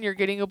know when you're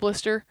getting a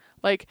blister.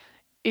 Like,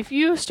 if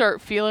you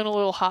start feeling a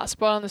little hot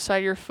spot on the side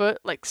of your foot,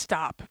 like,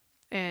 stop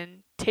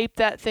and tape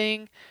that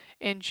thing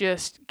and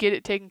just get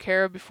it taken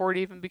care of before it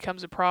even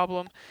becomes a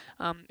problem.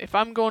 If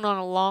I'm going on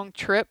a long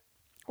trip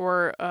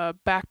or a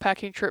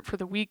backpacking trip for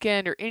the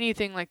weekend or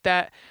anything like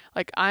that,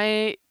 like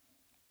I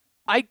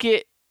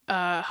get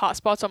hot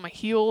spots on my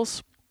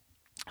heels,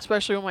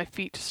 especially when my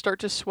feet start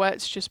to sweat.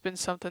 It's just been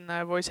something that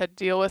I've always had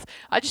to deal with.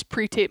 I just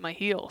pre-tape my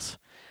heels.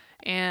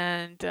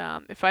 And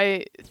if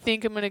I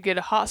think I'm going to get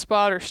a hot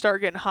spot or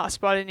start getting a hot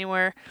spot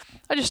anywhere,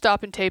 I just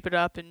stop and tape it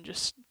up and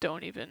just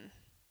don't even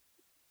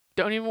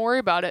worry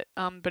about it.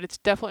 But it's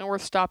definitely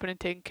worth stopping and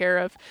taking care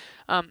of.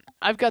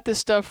 I've got this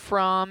stuff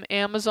from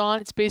Amazon.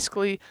 It's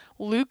basically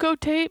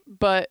Leukotape,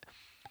 but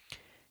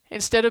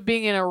instead of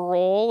being in a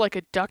roll, like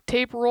a duct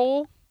tape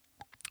roll,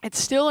 it's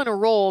still in a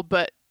roll,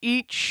 but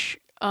each,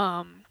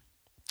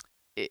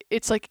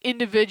 it's like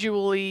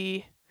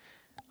individually,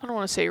 I don't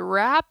want to say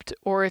wrapped,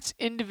 or it's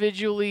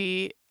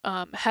individually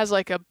has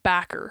like a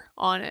backer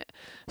on it.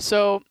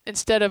 So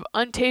instead of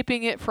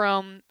untaping it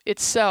from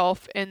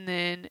itself and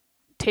then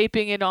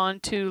taping it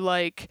onto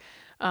like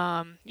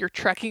your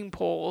trekking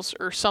poles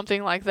or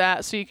something like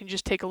that, so you can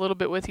just take a little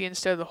bit with you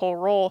instead of the whole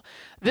roll,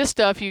 this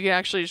stuff you can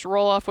actually just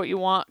roll off what you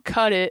want,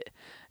 cut it,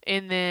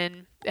 and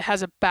then it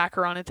has a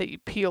backer on it that you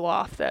peel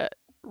off that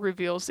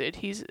reveals the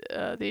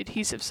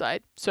adhesive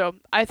side. So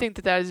I think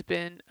that has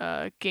been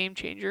a game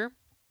changer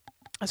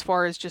as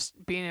far as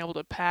just being able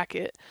to pack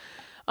it.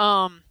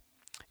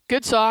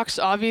 Good socks,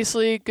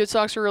 obviously. Good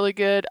socks are really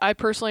good. I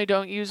personally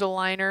don't use a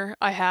liner.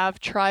 I have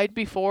tried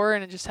before,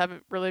 and I just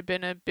haven't really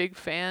been a big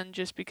fan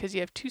just because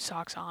you have two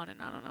socks on,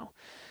 and I don't know.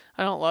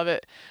 I don't love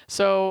it.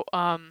 So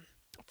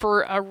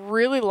for a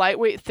really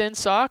lightweight, thin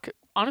sock,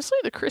 honestly,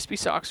 the crispy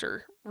socks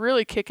are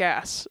really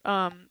kick-ass.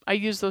 I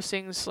use those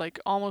things like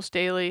almost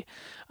daily.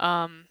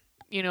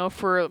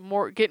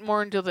 For getting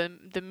more into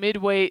the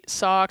mid-weight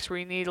socks where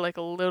you need like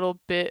a little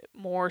bit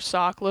more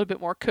sock, a little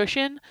bit more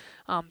cushion.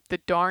 The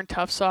Darn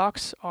Tough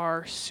socks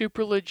are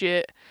super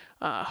legit,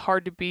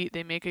 hard to beat.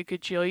 They make a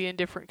gajillion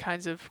different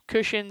kinds of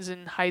cushions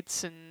and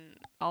heights and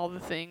all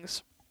the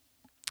things.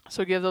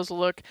 So give those a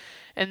look.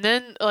 And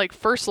then like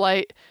First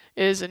Light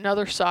is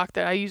another sock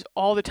that I use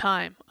all the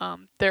time.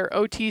 Their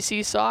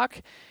OTC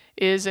sock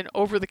is an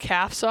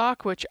over-the-calf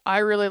sock, which I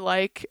really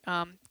like.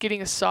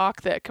 Getting a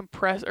sock that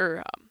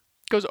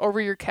goes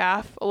over your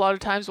calf a lot of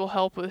times will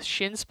help with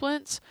shin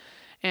splints,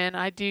 and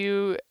I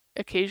do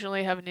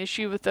occasionally have an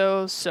issue with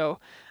those. So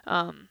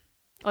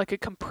like a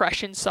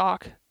compression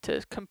sock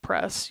to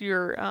compress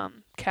your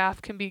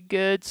calf can be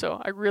good.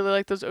 So I really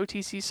like those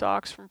OTC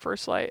socks from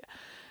First Light.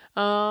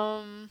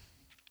 And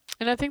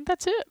I think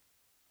that's it.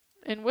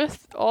 And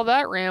with all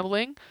that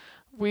rambling,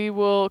 we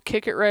will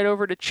kick it right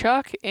over to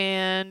Chuck,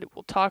 and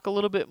we'll talk a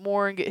little bit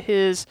more and get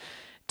his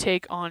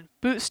take on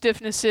boot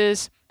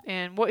stiffnesses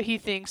and what he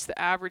thinks the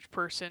average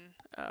person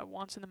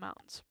wants in the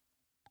mountains.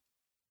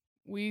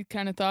 We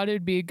kind of thought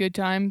it'd be a good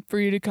time for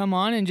you to come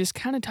on and just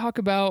kind of talk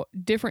about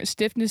different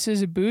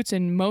stiffnesses of boots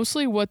and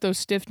mostly what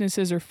those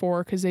stiffnesses are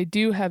for, because they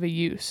do have a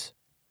use.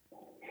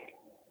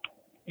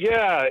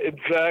 Yeah,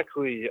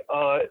 exactly.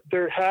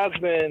 There has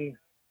been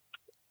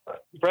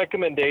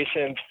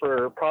recommendations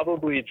for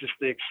probably just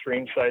the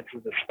extreme sides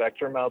of the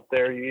spectrum out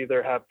there. You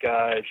either have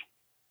guys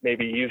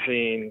maybe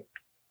using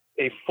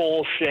a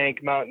full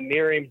shank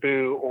mountaineering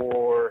boot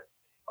or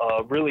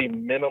a really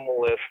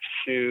minimalist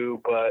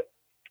shoe, but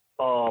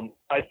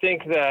I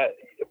think that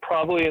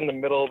probably in the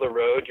middle of the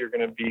road you're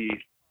going to be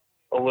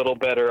a little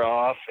better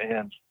off.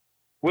 And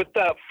with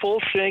that full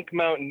shank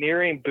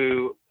mountaineering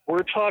boot,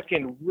 we're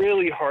talking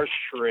really harsh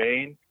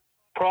terrain,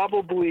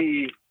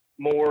 probably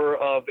more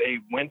of a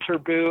winter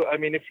boot. I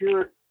mean, if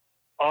you're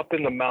up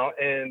in the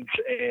mountains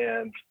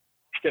and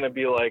it's going to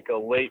be like a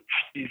late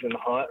season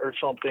hunt or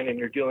something and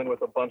you're dealing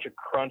with a bunch of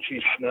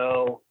crunchy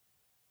snow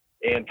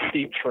and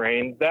steep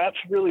terrain, that's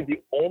really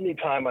the only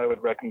time I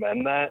would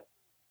recommend that.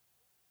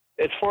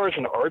 As far as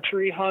an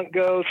archery hunt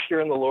goes here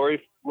in the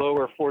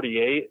lower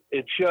 48,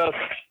 it just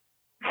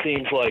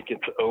seems like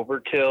it's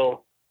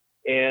overkill.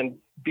 And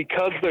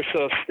because they're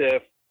so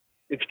stiff,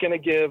 it's going to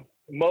give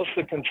most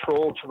of the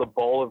control to the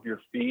ball of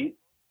your feet,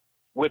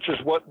 which is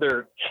what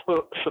they're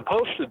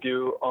supposed to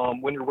do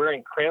when you're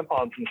wearing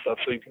crampons and stuff,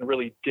 so you can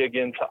really dig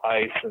into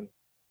ice and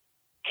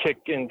kick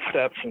in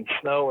steps and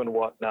snow and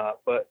whatnot.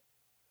 But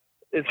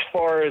as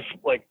far as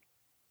like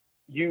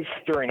use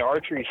during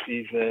archery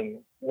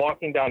season,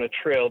 walking down a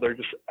trail, they're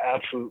just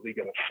absolutely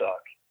going to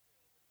suck.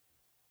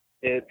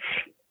 It's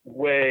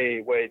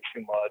way, way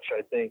too much.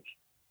 I think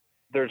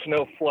there's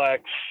no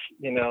flex.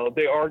 You know,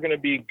 they are going to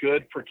be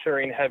good for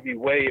carrying heavy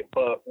weight,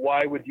 but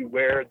why would you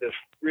wear this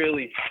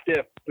really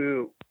stiff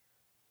boot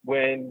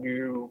when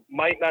you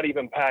might not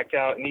even pack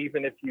out? And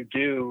even if you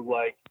do,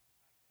 like,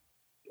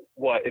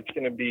 what, it's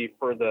going to be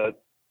for the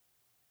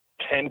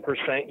 10%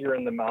 you're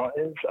in the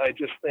mountains. I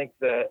just think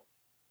that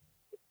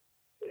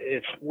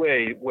it's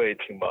way, way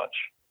too much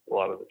a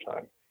lot of the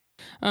time.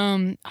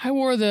 I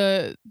wore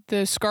the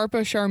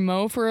Scarpa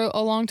Charmeau for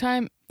a long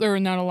time, or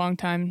not a long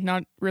time,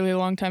 not really a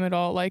long time at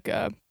all, like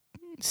a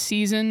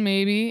season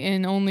maybe,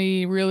 and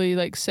only really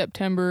like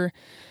September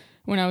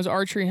when I was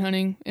archery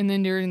hunting, and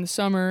then during the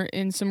summer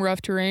in some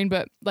rough terrain.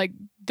 But like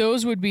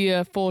those would be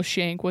a full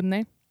shank, wouldn't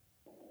they?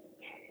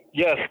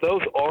 Yes,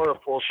 those are a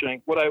full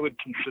shank, what I would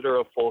consider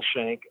a full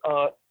shank.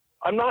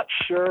 I'm not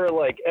sure,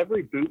 like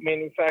every boot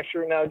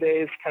manufacturer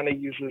nowadays kind of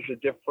uses a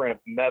different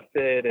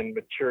method and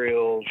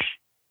materials.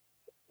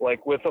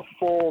 Like with a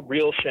full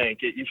real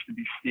shank, it used to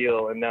be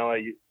steel, and now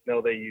I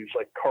know they use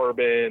like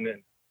carbon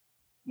and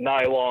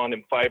nylon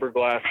and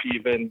fiberglass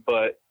even.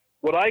 But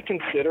what I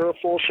consider a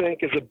full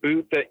shank is a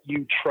boot that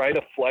you try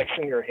to flex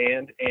in your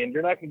hand and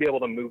you're not going to be able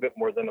to move it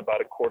more than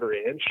about a quarter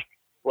inch.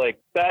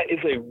 Like that is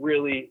a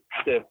really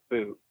stiff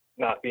boot,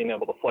 not being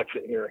able to flex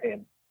it in your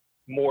hand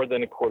more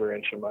than a quarter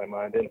inch in my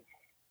mind. And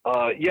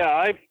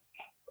I've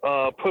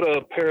put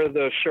a pair of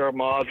the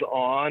Charmaz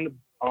on.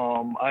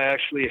 I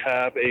actually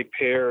have a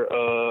pair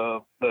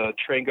of the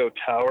Trango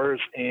Towers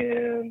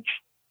and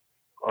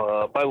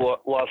by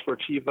La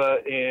Sportiva,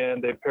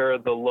 and a pair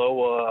of the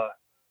Loa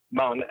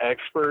Mountain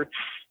Experts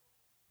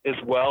as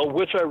well,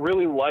 which I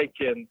really like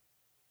in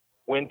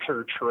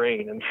winter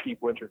terrain and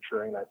steep winter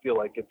terrain. I feel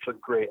like it's a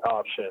great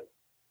option.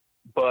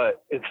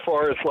 But as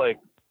far as like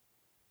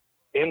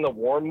in the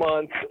warm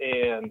months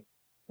and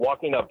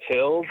walking up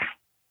hills,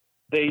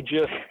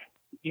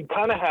 you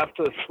kind of have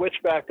to switch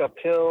back up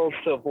hills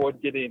to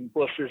avoid getting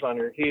blisters on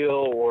your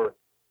heel or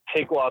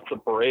take lots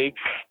of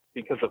breaks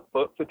because of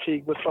foot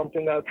fatigue with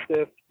something that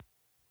stiff.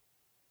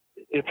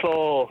 It's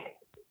all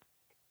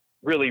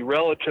really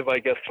relative, I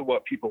guess, to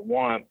what people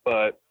want.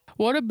 But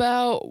what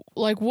about,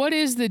 like, what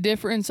is the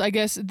difference? I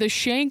guess the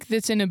shank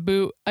that's in a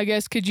boot, I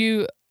guess, could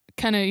you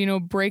kind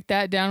of, break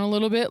that down a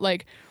little bit?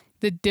 Like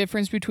the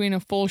difference between a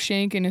full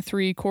shank and a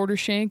 3/4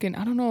 shank. And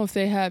I don't know if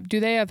do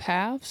they have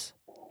halves?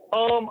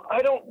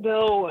 I don't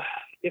know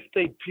if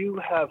they do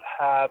have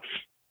halves.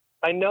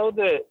 I know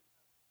that,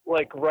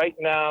 like, right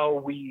now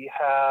we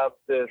have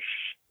this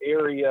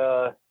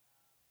area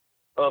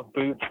of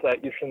boots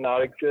that used to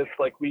not exist.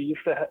 Like we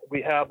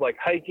have like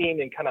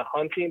hiking and kind of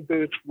hunting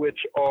boots, which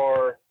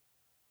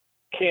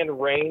can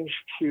range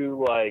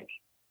to like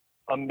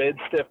a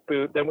mid-stiff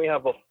boot. Then we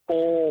have a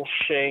full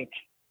shank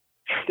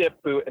stiff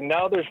boot. And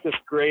now there's this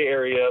gray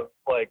area.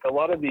 Like a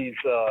lot of these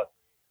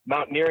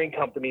mountaineering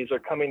companies are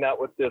coming out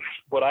with this,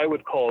 what I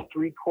would call a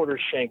 3/4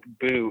 shank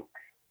boot.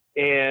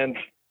 And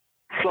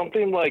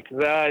something like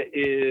that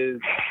is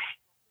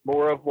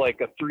more of like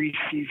a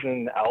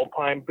 3-season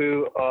alpine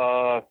boot.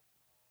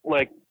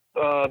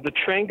 The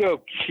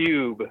Trango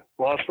Cube,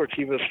 La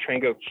Sportiva's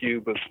Trango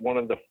Cube was one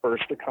of the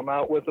first to come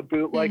out with a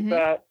boot like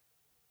that,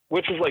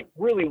 which is like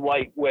really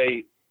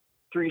lightweight,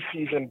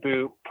 3-season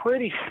boot,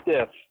 pretty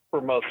stiff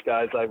for most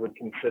guys, I would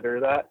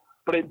consider that.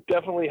 But it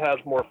definitely has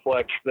more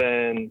flex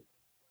than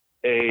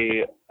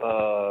the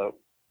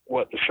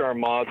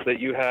Charmaz that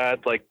you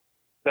had. Like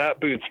that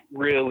boot's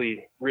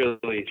really,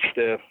 really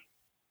stiff.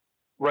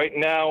 Right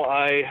now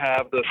I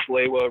have the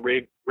Salewa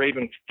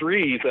Raven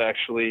 3s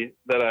actually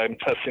that I'm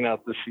testing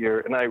out this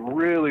year, and I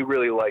really,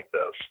 really like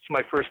those. It's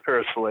my first pair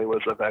of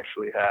Salewas I've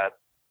actually had.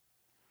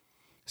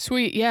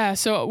 Sweet, yeah.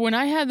 So when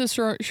I had the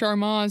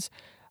Charmaz,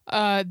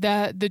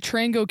 the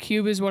Trango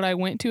Cube is what I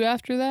went to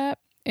after that,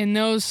 and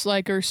those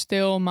like are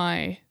still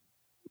my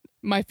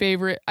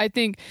favorite. I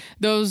think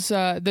those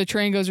the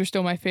Trangos are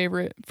still my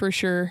favorite for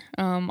sure.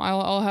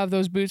 I'll have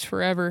those boots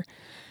forever.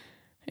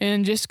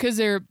 And just because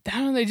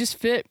they just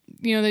fit,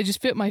 they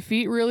just fit my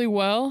feet really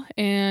well.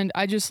 And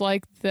I just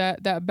like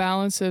that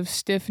balance of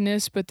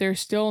stiffness, but they're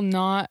still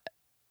not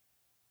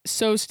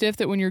so stiff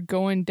that when you're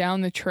going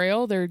down the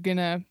trail, they're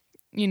gonna,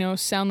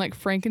 sound like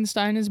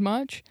Frankenstein as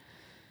much.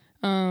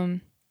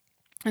 And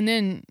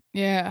then,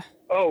 yeah.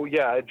 Oh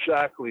yeah,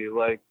 exactly.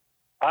 Like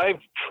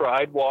I've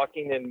tried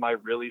walking in my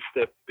really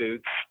stiff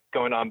boots,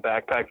 going on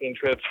backpacking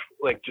trips,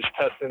 like just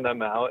testing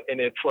them out.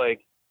 And it's like,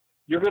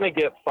 you're going to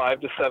get 5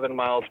 to 7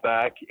 miles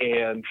back,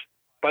 and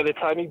by the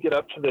time you get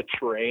up to the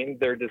terrain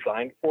they're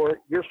designed for,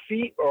 your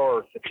feet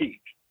are fatigued.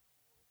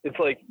 It's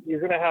like you're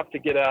going to have to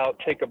get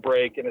out, take a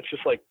break, and it's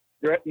just like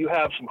you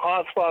have some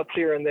hot spots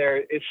here and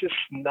there. It's just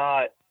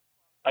not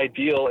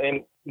ideal.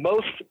 And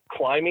most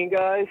climbing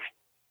guys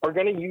are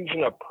going to use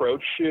an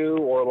approach shoe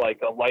or like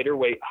a lighter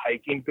weight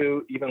hiking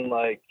boot, even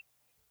like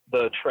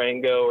the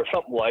Trango or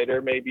something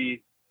lighter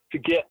maybe, to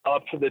get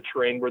up to the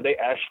terrain where they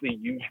actually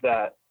use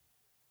that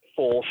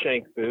full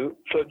shank boot.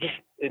 So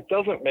it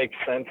doesn't make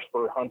sense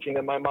for hunting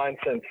in my mind,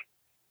 since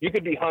you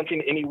could be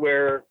hunting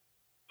anywhere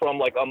from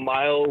like a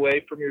mile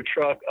away from your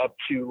truck up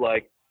to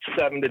like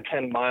 7 to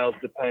 10 miles,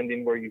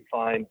 depending where you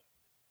find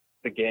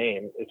the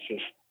game. It's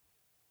just,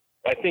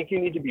 I think you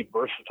need to be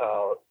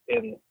versatile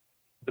in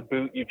the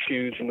boot you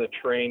choose and the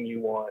terrain you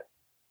want,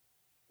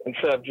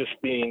 instead of just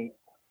being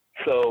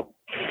so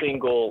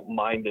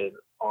single-minded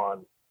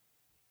on,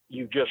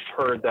 you just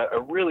heard that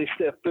a really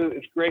stiff boot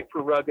is great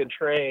for rugged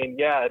terrain.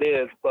 Yeah, it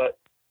is, but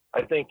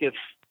I think it's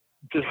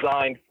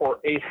designed for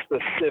a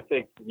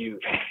specific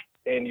use,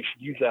 and you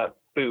should use that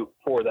boot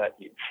for that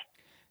use.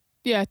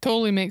 Yeah,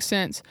 totally makes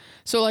sense.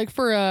 So like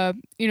for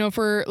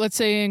for let's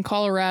say in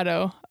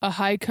Colorado, a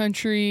high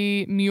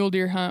country mule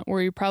deer hunt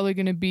where you're probably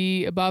going to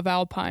be above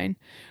alpine,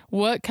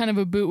 what kind of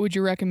a boot would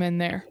you recommend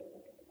there?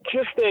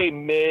 Just a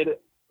mid,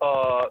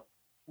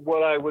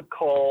 what I would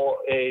call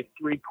a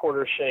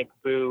 3/4 shank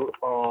boot.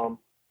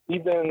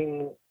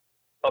 Even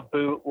a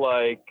boot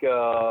like,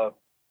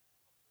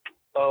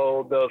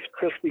 those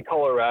crispy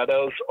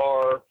Colorados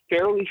are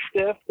fairly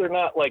stiff. They're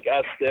not like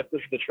as stiff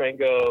as the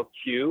Trango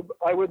Cube,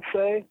 I would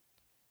say,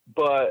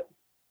 but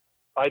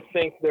I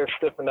think they're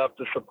stiff enough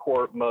to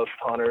support most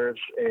hunters.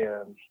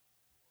 And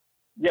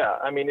yeah,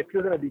 I mean, if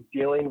you're going to be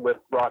dealing with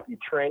rocky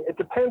terrain, it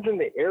depends on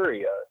the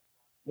area.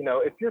 You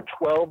know, if you're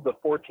 12 to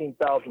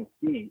 14,000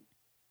 feet,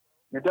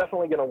 you're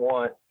definitely going to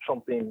want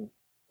something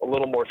a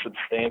little more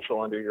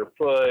substantial under your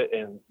foot,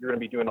 and you're going to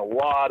be doing a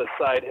lot of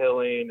side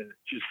hilling and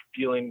just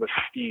dealing with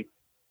steep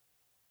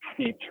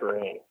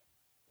terrain.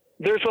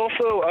 There's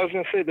also,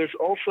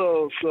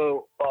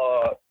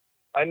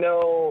 I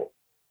know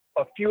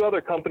a few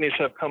other companies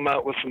have come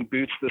out with some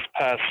boots this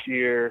past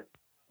year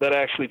that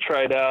I actually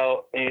tried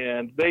out,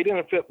 and they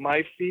didn't fit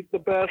my feet the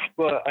best,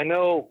 but I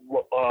know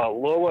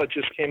Lowa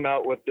just came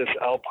out with this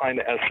Alpine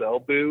SL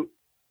boot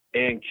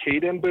and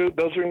Caden boot.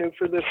 Those are new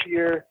for this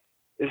year,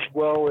 as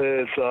well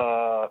as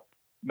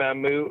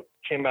Mammut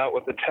came out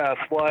with the TAS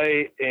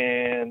Light,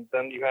 and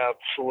then you have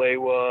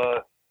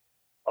Salewa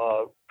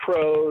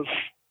Pros,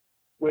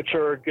 which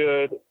are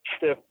good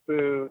stiff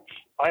boots.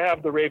 I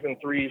have the Raven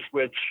 3s,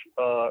 which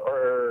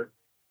are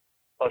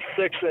a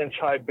 6-inch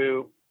high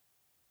boot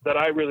that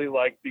I really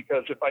like,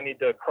 because if I need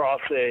to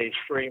cross a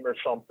stream or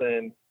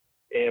something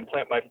and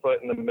plant my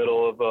foot in the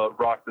middle of a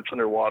rock that's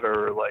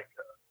underwater, or like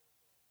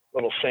a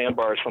little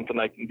sandbar or something,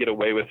 I can get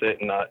away with it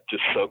and not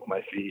just soak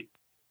my feet.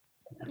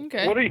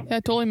 Okay,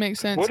 that totally makes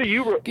sense. What do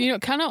you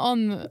kind of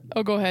on the...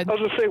 Oh, go ahead. I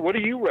was going to say, what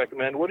do you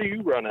recommend? What are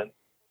you running?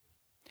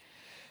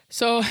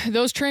 So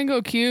those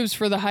Trango Cubes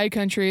for the high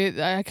country,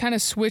 I kind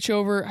of switch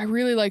over. I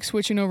really like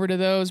switching over to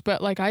those,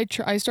 but like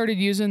I started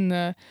using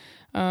the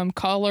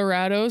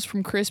Colorados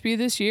from Crispy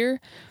this year,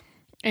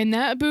 and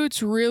that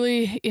boot's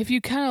really, if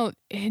you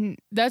and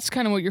that's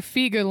kind of what your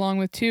feet get along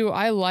with too.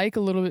 I like a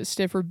little bit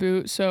stiffer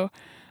boot, so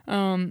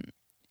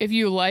if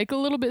you like a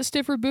little bit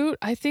stiffer boot,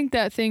 I think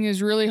that thing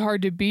is really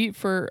hard to beat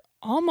for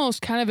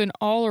almost kind of an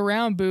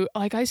all-around boot.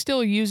 Like I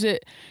still use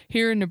it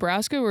here in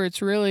Nebraska, where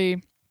it's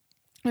really,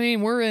 I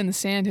mean, we're in the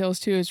sandhills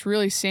too. It's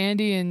really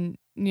sandy, and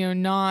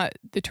not,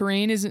 the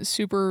terrain isn't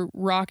super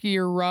rocky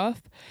or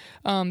rough,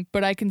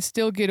 but I can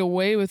still get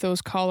away with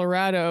those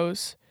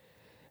Colorados.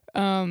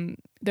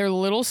 They're a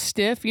little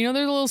stiff, they're a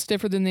little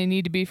stiffer than they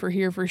need to be for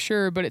here for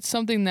sure, but it's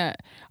something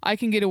that I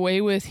can get away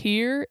with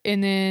here,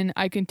 and then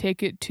I can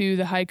take it to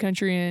the high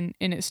country and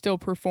it still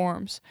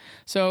performs.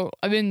 So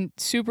I've been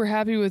super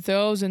happy with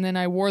those. And then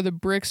I wore the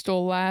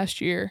Brickstol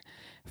last year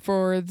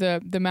for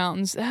the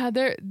mountains.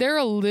 They're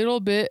a little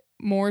bit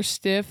more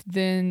stiff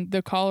than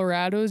the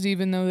Colorados,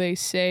 even though they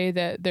say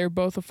that they're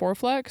both a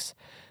 4-flex.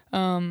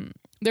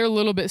 They're a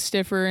little bit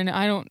stiffer, and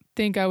I don't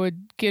think I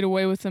would get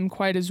away with them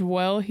quite as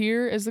well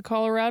here as the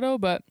Colorado.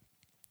 But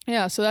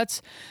yeah, so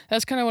that's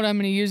kind of what I'm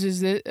going to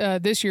use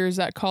this year is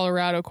that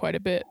Colorado quite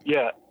a bit.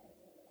 Yeah,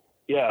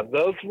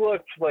 those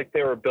looked like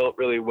they were built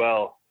really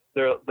well.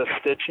 The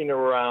stitching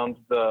around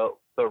the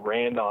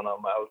rand on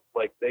them, I was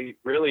like, they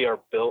really are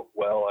built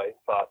well, I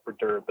thought, for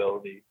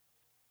durability.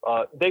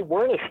 They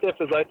weren't as stiff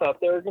as I thought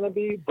they were going to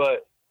be,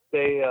 but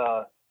they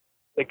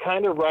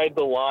kind of ride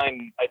the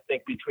line, I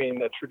think,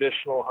 between a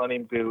traditional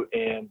hunting boot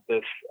and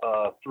this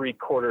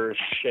 3/4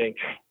 shank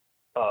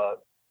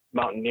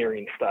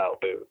mountaineering style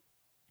boot.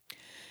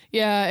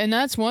 Yeah, and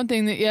that's one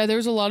thing that,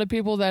 there's a lot of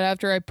people that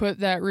after I put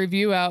that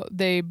review out,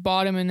 they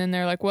bought them and then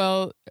they're like,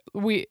 well,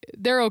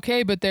 they're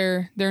okay, but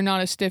they're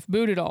not a stiff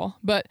boot at all.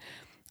 But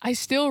I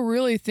still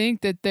really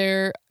think that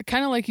they're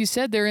kind of like you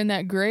said, they're in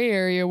that gray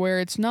area where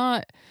it's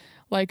not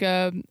like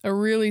a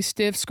really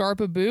stiff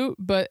Scarpa boot,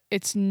 but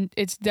it's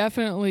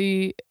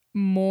definitely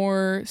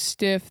more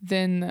stiff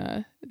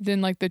than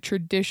like the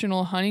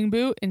traditional hunting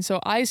boot. And so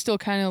I still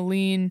kind of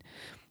lean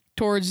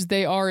towards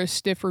they are a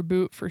stiffer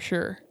boot for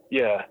sure.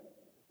 Yeah.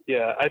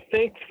 I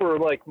think for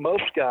like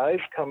most guys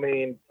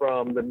coming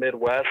from the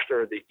Midwest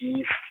or the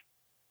East,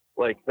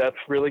 like that's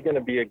really going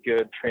to be a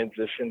good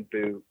transition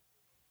boot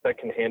that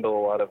can handle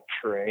a lot of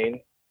terrain.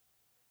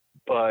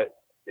 But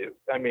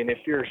if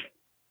you're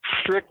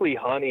strictly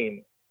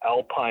hunting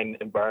alpine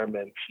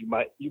environments,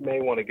 you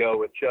may want to go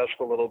with just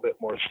a little bit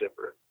more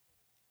stiffer.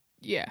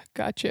 Yeah,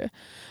 gotcha.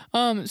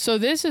 So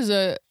this is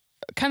a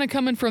kind of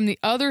coming from the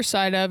other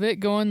side of it,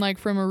 going like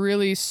from a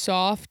really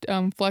soft,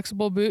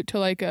 flexible boot to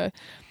like a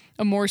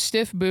more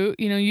stiff boot.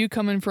 You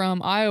coming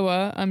from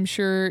Iowa, I'm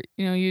sure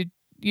you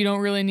don't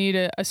really need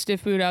a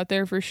stiff boot out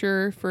there for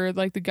sure for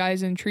like the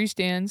guys in tree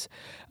stands.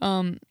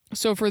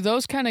 So for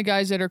those kind of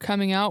guys that are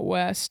coming out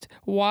west,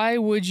 why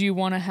would you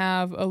want to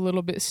have a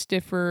little bit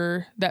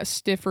stiffer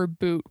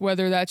boot?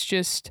 Whether that's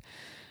just,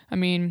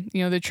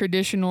 the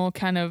traditional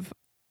kind of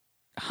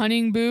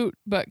hunting boot,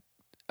 but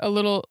a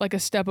little like a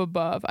step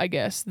above, I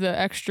guess, the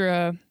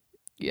extra,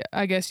 Yeah,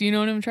 I guess you know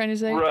what I'm trying to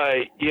say?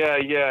 Right. Yeah.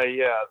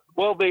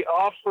 Well, they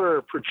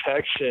offer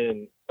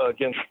protection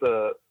against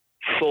the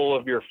sole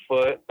of your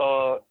foot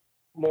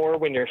more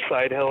when you're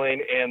side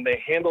hilling, and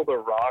they handle the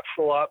rocks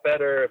a lot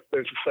better if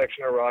there's a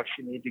section of rocks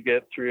you need to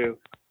get through.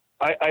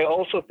 I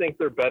also think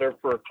they're better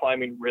for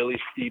climbing really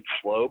steep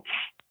slopes.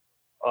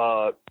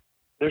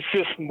 There's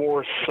just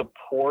more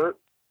support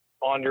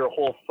on your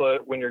whole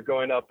foot when you're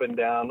going up and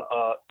down.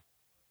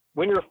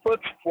 When your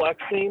foot's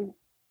flexing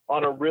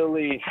on a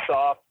really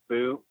soft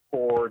boot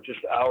for just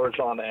hours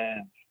on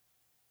end,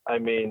 I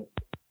mean,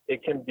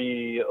 it can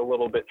be a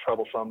little bit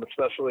troublesome,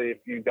 especially if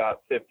you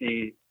got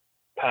 50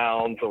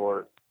 pounds,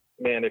 or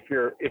man, if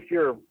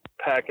you're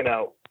packing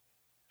out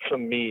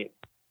some meat,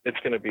 it's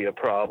going to be a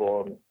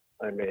problem.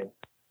 I mean,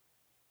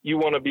 you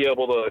want to be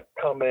able to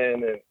come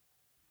in and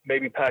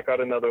maybe pack out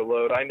another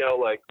load. I know,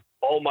 like,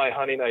 all my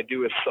hunting I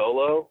do is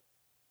solo,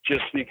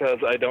 just because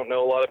I don't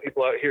know a lot of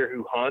people out here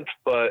who hunt,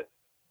 but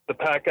the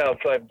pack outs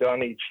I've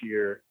done each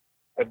year,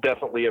 I've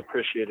definitely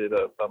appreciated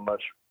a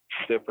much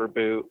stiffer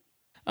boot.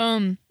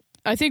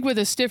 I think with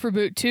a stiffer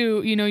boot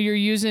too, you know, you're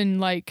using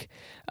like,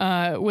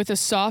 with a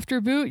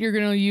softer boot, you're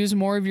going to use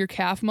more of your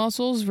calf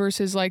muscles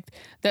versus like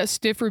that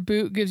stiffer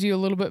boot gives you a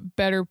little bit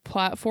better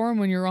platform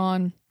when you're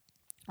on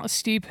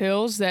steep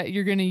hills, that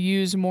you're going to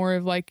use more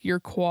of like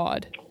your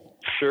quad.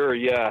 Sure.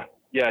 Yeah.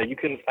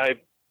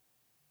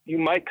 You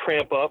might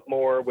cramp up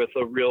more with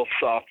a real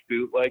soft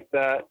boot like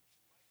that.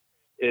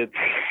 It's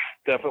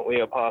definitely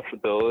a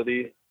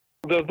possibility.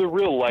 The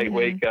real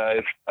lightweight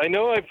guys, I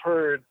know I've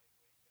heard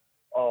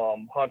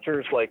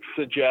hunters like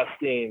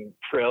suggesting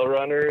trail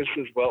runners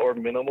as well, or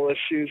minimalist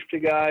shoes to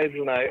guys,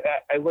 and I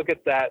look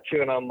at that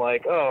too, and I'm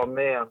like, oh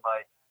man,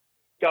 like,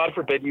 God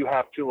forbid you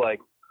have to like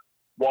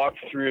walk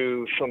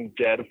through some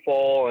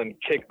deadfall and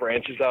kick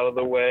branches out of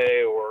the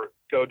way, or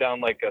go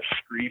down like a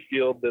scree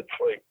field that's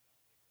like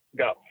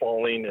got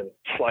falling and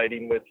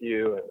sliding with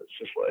you, and it's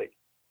just like,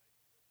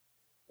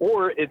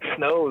 or it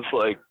snows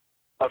like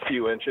a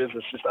few inches.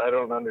 It's just, I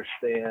don't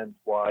understand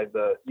why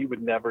you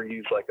would never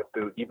use like a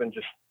boot. Even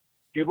just,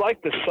 if you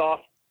like the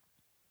soft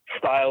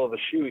style of a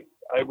shoe,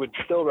 I would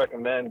still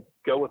recommend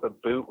go with a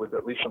boot with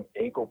at least some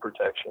ankle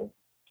protection.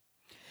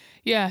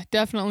 Yeah,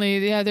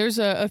 definitely. Yeah, there's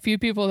a few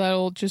people that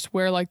will just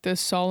wear like the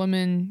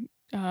Solomon,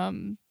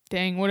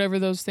 whatever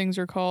those things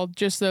are called,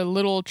 just the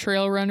little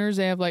trail runners.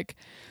 They have like,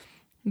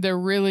 they're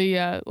really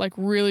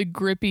really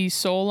grippy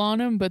sole on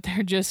them, but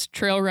they're just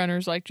trail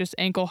runners, like just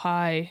ankle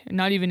high,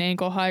 not even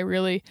ankle high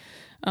really.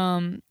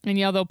 And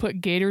yeah, they'll put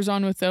gaiters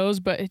on with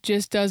those, but it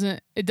just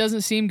doesn't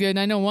seem good. And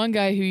I know one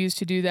guy who used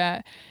to do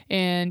that,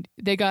 and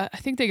I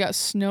think they got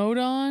snowed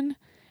on,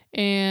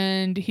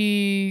 and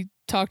he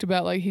talked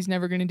about like he's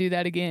never going to do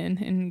that again,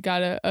 and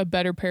got a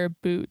better pair of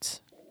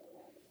boots.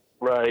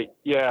 Right.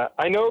 Yeah.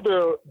 I know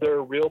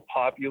they're real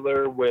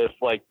popular with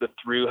like the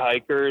thru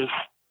hikers,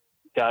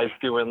 guys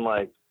doing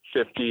like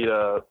 50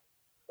 to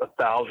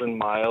 1,000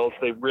 miles.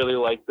 They really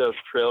like those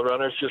trail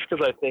runners just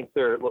because I think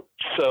they're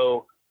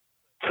so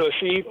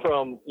cushy.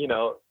 From, you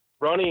know,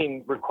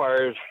 running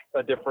requires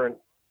a different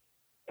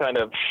kind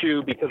of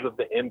shoe because of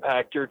the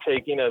impact you're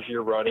taking as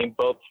you're running.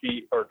 Both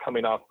feet are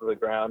coming off of the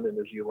ground, and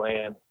as you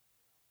land,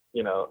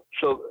 you know,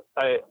 so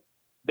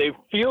they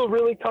feel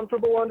really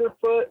comfortable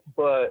underfoot,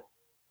 but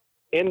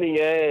in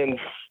the end,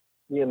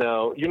 you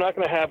know, you're not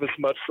going to have as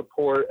much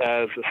support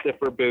as a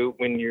stiffer boot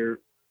when you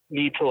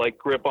need to like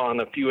grip on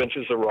a few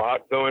inches of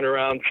rock going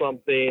around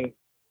something,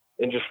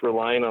 and just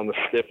relying on the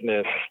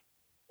stiffness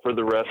for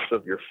the rest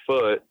of your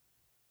foot.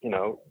 You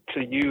know,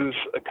 to use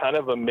a kind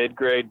of a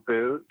mid-grade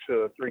boot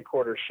to a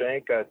 3/4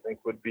 shank, I think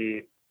would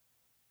be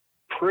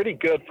pretty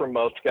good for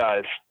most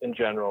guys in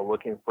general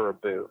looking for a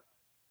boot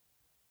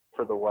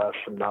for the West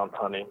and mountain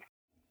hunting.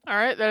 All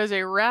right, that is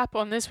a wrap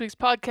on this week's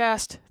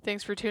podcast.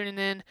 Thanks for tuning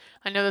in.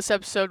 I know this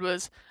episode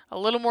was a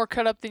little more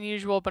cut up than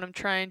usual, but I'm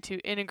trying to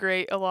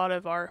integrate a lot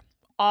of our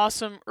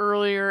awesome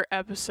earlier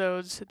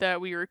episodes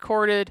that we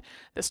recorded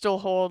that still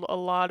hold a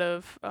lot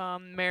of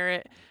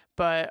merit,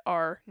 but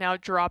are now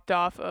dropped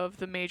off of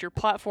the major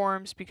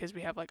platforms because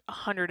we have like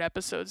 100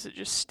 episodes that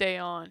just stay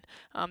on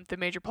the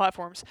major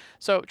platforms.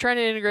 So trying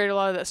to integrate a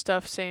lot of that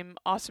stuff, same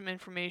awesome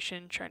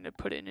information, trying to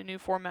put it in a new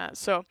format.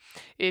 So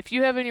if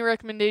you have any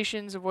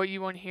recommendations of what you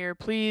want to hear,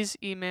 please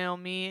email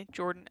me,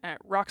 Jordan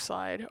at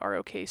rockslide,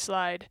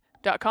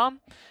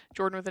 ROKslide.com,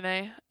 Jordan with an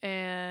A,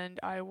 and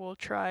I will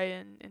try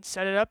and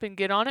set it up and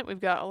get on it. We've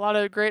got a lot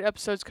of great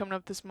episodes coming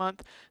up this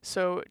month,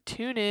 so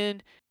tune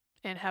in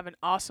and have an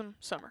awesome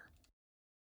summer.